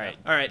 I don't All know. right,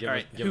 All right. give All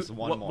us- right. give us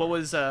one what, more. what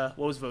was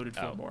voted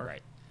for Oh, more?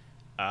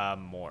 right.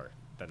 More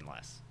than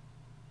less.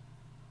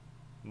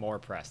 More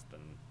pressed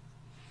than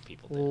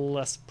people did.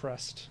 Less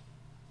pressed.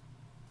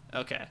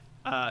 Okay.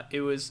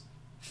 It was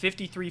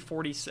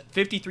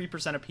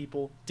 53% of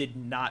people did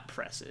not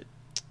press it.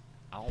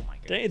 Oh my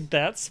goodness. Did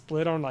that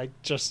split on like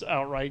just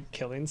outright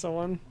killing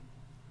someone?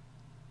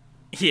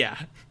 Yeah.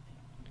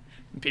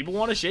 People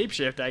want to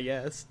shapeshift, I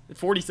guess.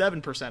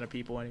 47% of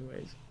people,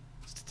 anyways.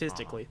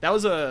 Statistically, that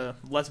was a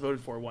less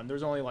voted for one.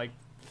 There's only like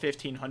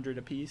 1,500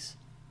 a piece.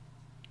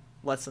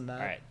 Less than that.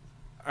 All right.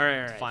 All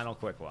right. Final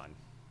quick one.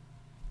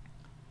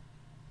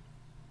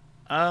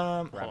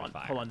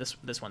 Hold on.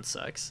 This one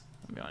sucks.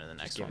 I'm going to the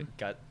next Just give one.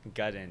 it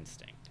gut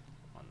instinct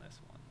on this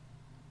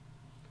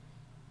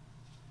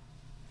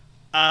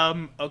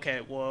one.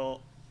 Okay.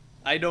 Well,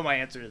 I know my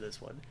answer to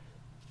this one.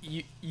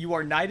 You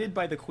are knighted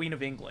by the Queen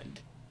of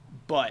England,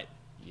 but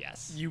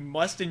Yes. you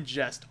must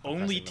ingest only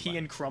pressing the tea button.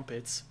 and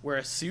crumpets, wear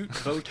a suit,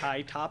 bow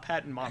tie, top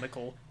hat, and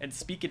monocle, and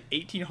speak in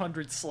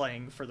 1800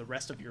 slang for the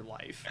rest of your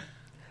life.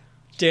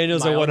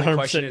 Daniel's My a only 100%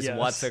 question is, yes.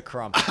 what's a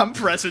crumpet? I'm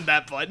pressing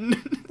that button.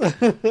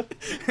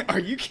 Are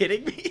you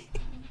kidding me?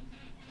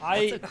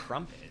 What's a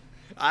crumpet?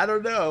 I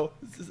don't know.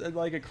 Is it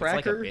like a It's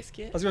like cracker? a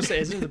biscuit? I was gonna say,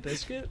 isn't it a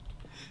biscuit?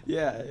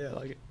 Yeah.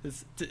 Like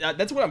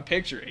that's what I'm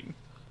picturing.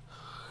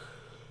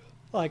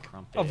 Like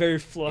Crumpet. a very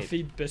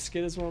fluffy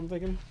biscuit is what I'm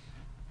thinking.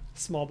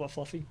 Small but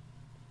fluffy.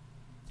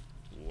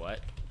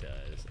 What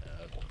does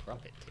a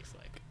crumpet taste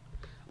like?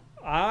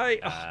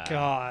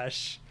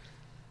 Gosh.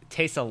 It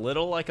tastes a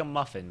little like a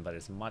muffin, but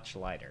it's much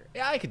lighter.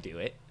 Yeah, I could do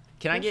it.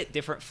 Can I get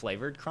different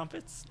flavored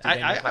crumpets? Do they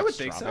make, I like, would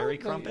think so. strawberry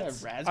Like,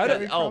 crumpets?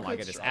 raspberry Oh my crumpets,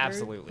 goodness, strawberry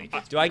absolutely.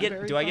 crumpets, Do I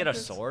blueberry get a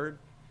crumpets? sword?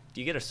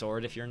 Do you get a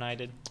sword if you're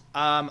knighted?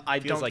 I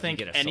Feels don't like you think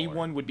get a sword.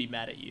 anyone would be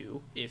mad at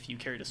you if you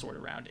carried a sword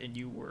around and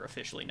you were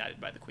officially knighted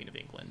by the Queen of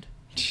England.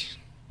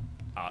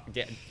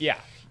 Yeah.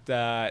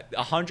 The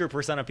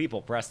 100% of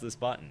people press this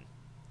button.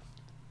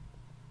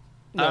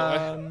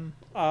 No,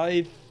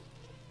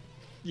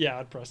 yeah,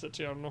 I'd press it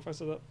too. I don't know if I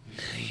said that.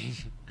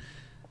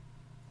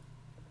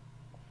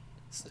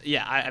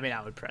 Yeah, I mean,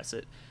 I would press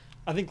it.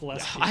 I think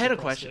less. I had a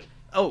people pressed question.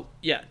 it. Oh,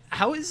 yeah.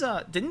 How is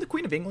didn't the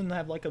Queen of England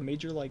have like a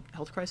major like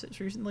health crisis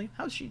recently?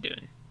 How's she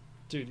doing?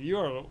 Dude, you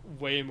are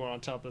way more on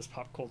top of this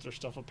pop culture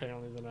stuff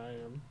apparently than I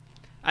am.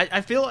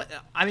 I feel.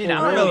 I mean, I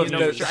I don't know if even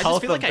know for the sure. I just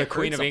health feel like of I the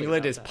Queen heard of something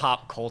England about is that.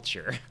 pop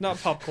culture.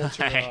 Not pop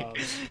culture.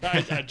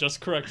 Right. I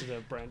just corrected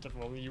it, Brent, if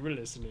only you were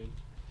listening.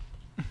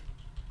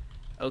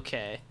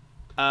 Okay.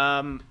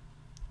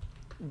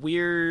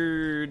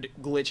 Weird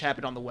glitch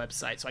happened on the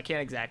website, so I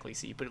can't exactly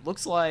see, but it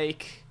looks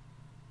like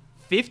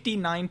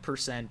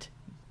 59%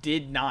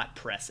 did not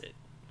press it.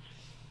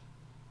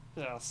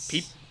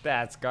 Yes.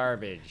 That's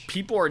garbage.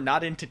 People are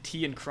not into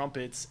tea and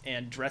crumpets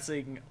and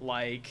dressing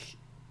like.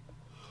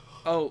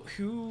 Oh,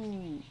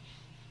 who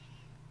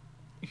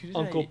did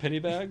Uncle I...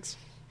 Pennybags?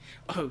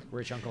 Oh,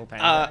 Rich Uncle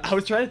Penny. I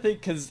was trying to think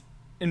because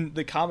in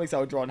the comics I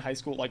would draw in high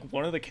school, like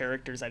one of the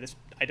characters I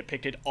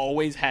depicted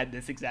always had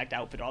this exact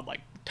outfit on, like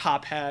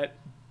top hat,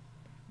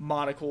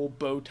 monocle,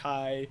 bow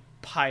tie,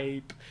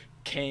 pipe,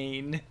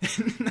 cane.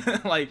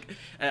 Like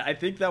I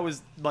think that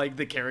was like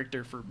the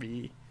character for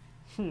me.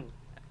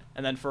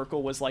 And then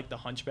Ferkel was like the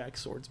hunchback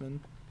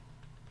swordsman.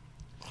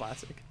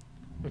 Classic.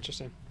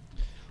 Interesting.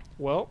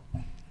 Well,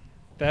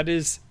 that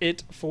is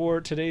it for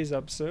today's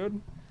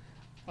episode.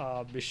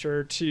 Be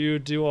sure to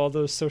do all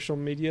those social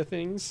media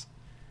things.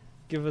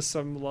 Give us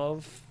some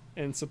love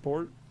and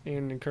support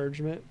and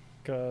encouragement,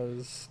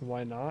 because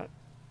why not?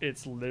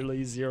 It's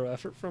literally zero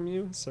effort from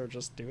you, so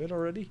just do it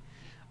already.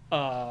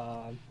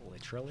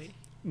 Literally?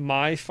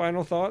 My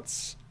final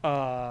thoughts.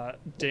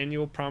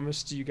 Daniel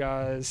promised you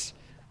guys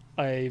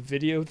a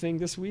video thing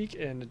this week,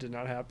 and it did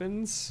not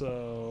happen,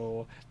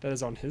 so that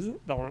is on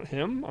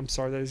him. I'm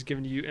sorry that he's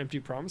giving you empty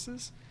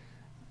promises.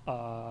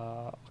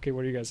 Okay,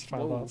 what are you guys'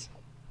 final Whoa. thoughts?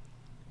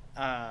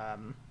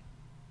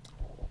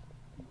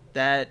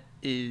 That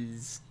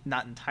is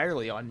not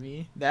entirely on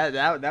me.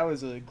 That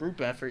was a group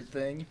effort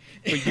thing.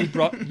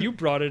 But you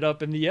brought it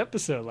up in the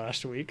episode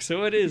last week,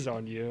 so it is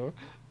on you.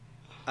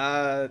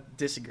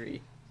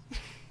 Disagree.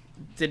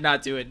 Did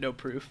not do it. No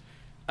proof.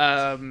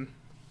 Though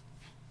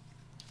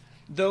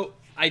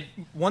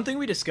one thing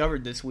we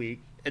discovered this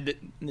week, and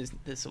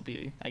this will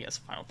be, I guess,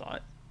 final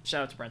thought.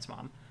 Shout out to Brent's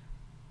mom.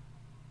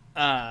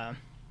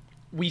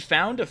 We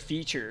found a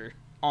feature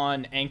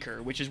on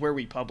Anchor, which is where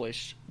we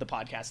publish the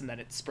podcast, and then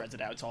it spreads it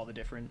out to all the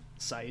different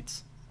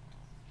sites.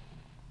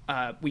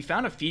 We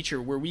found a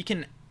feature where we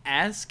can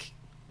ask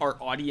our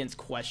audience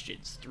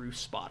questions through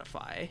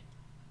Spotify.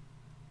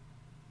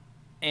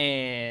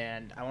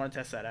 And I want to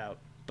test that out,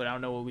 but I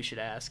don't know what we should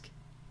ask.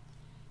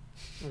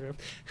 Okay.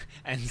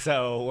 And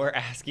so we're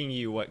asking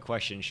you, what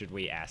question should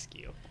we ask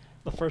you?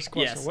 The first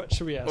question, Yes. what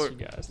should we ask Or- you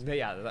guys?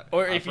 Yeah.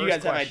 Or our if you first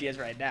guys have question- ideas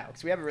right now,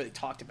 because we haven't really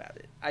talked about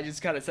it. I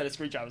just kind of set a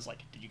screenshot. I was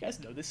like, did you guys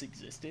know this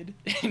existed?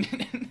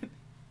 And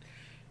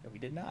we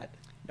did not.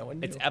 No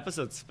one knew. It's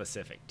episode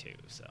specific too,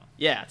 so.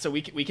 Yeah, so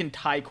we can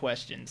tie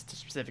questions to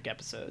specific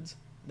episodes.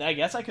 Then I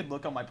guess I could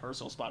look on my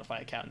personal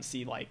Spotify account and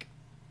see like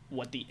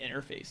what the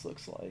interface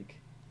looks like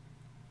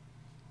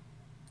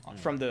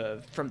from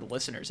the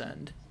listener's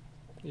end.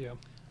 Yeah.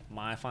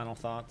 My final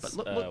thoughts. But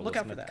look was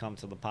out for to that. come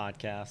to the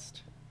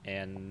podcast,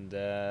 and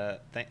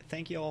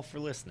thank you all for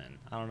listening.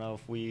 I don't know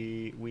if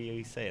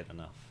we say it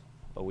enough,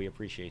 but we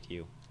appreciate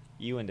you,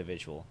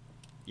 individual.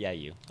 Yeah,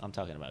 you. I'm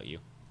talking about you.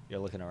 You're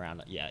looking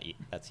around. Yeah,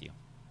 that's you.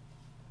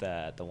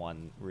 The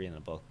one reading a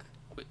book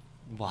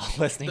while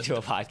listening to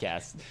a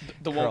podcast,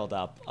 the one- curled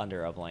up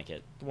under a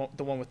blanket.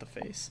 The one with the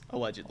face,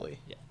 allegedly.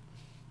 Yeah.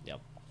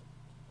 Yep.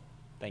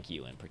 Thank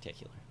you in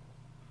particular.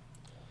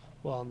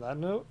 Well, on that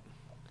note,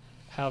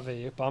 have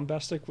a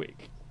bombastic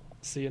week.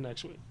 See you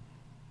next week.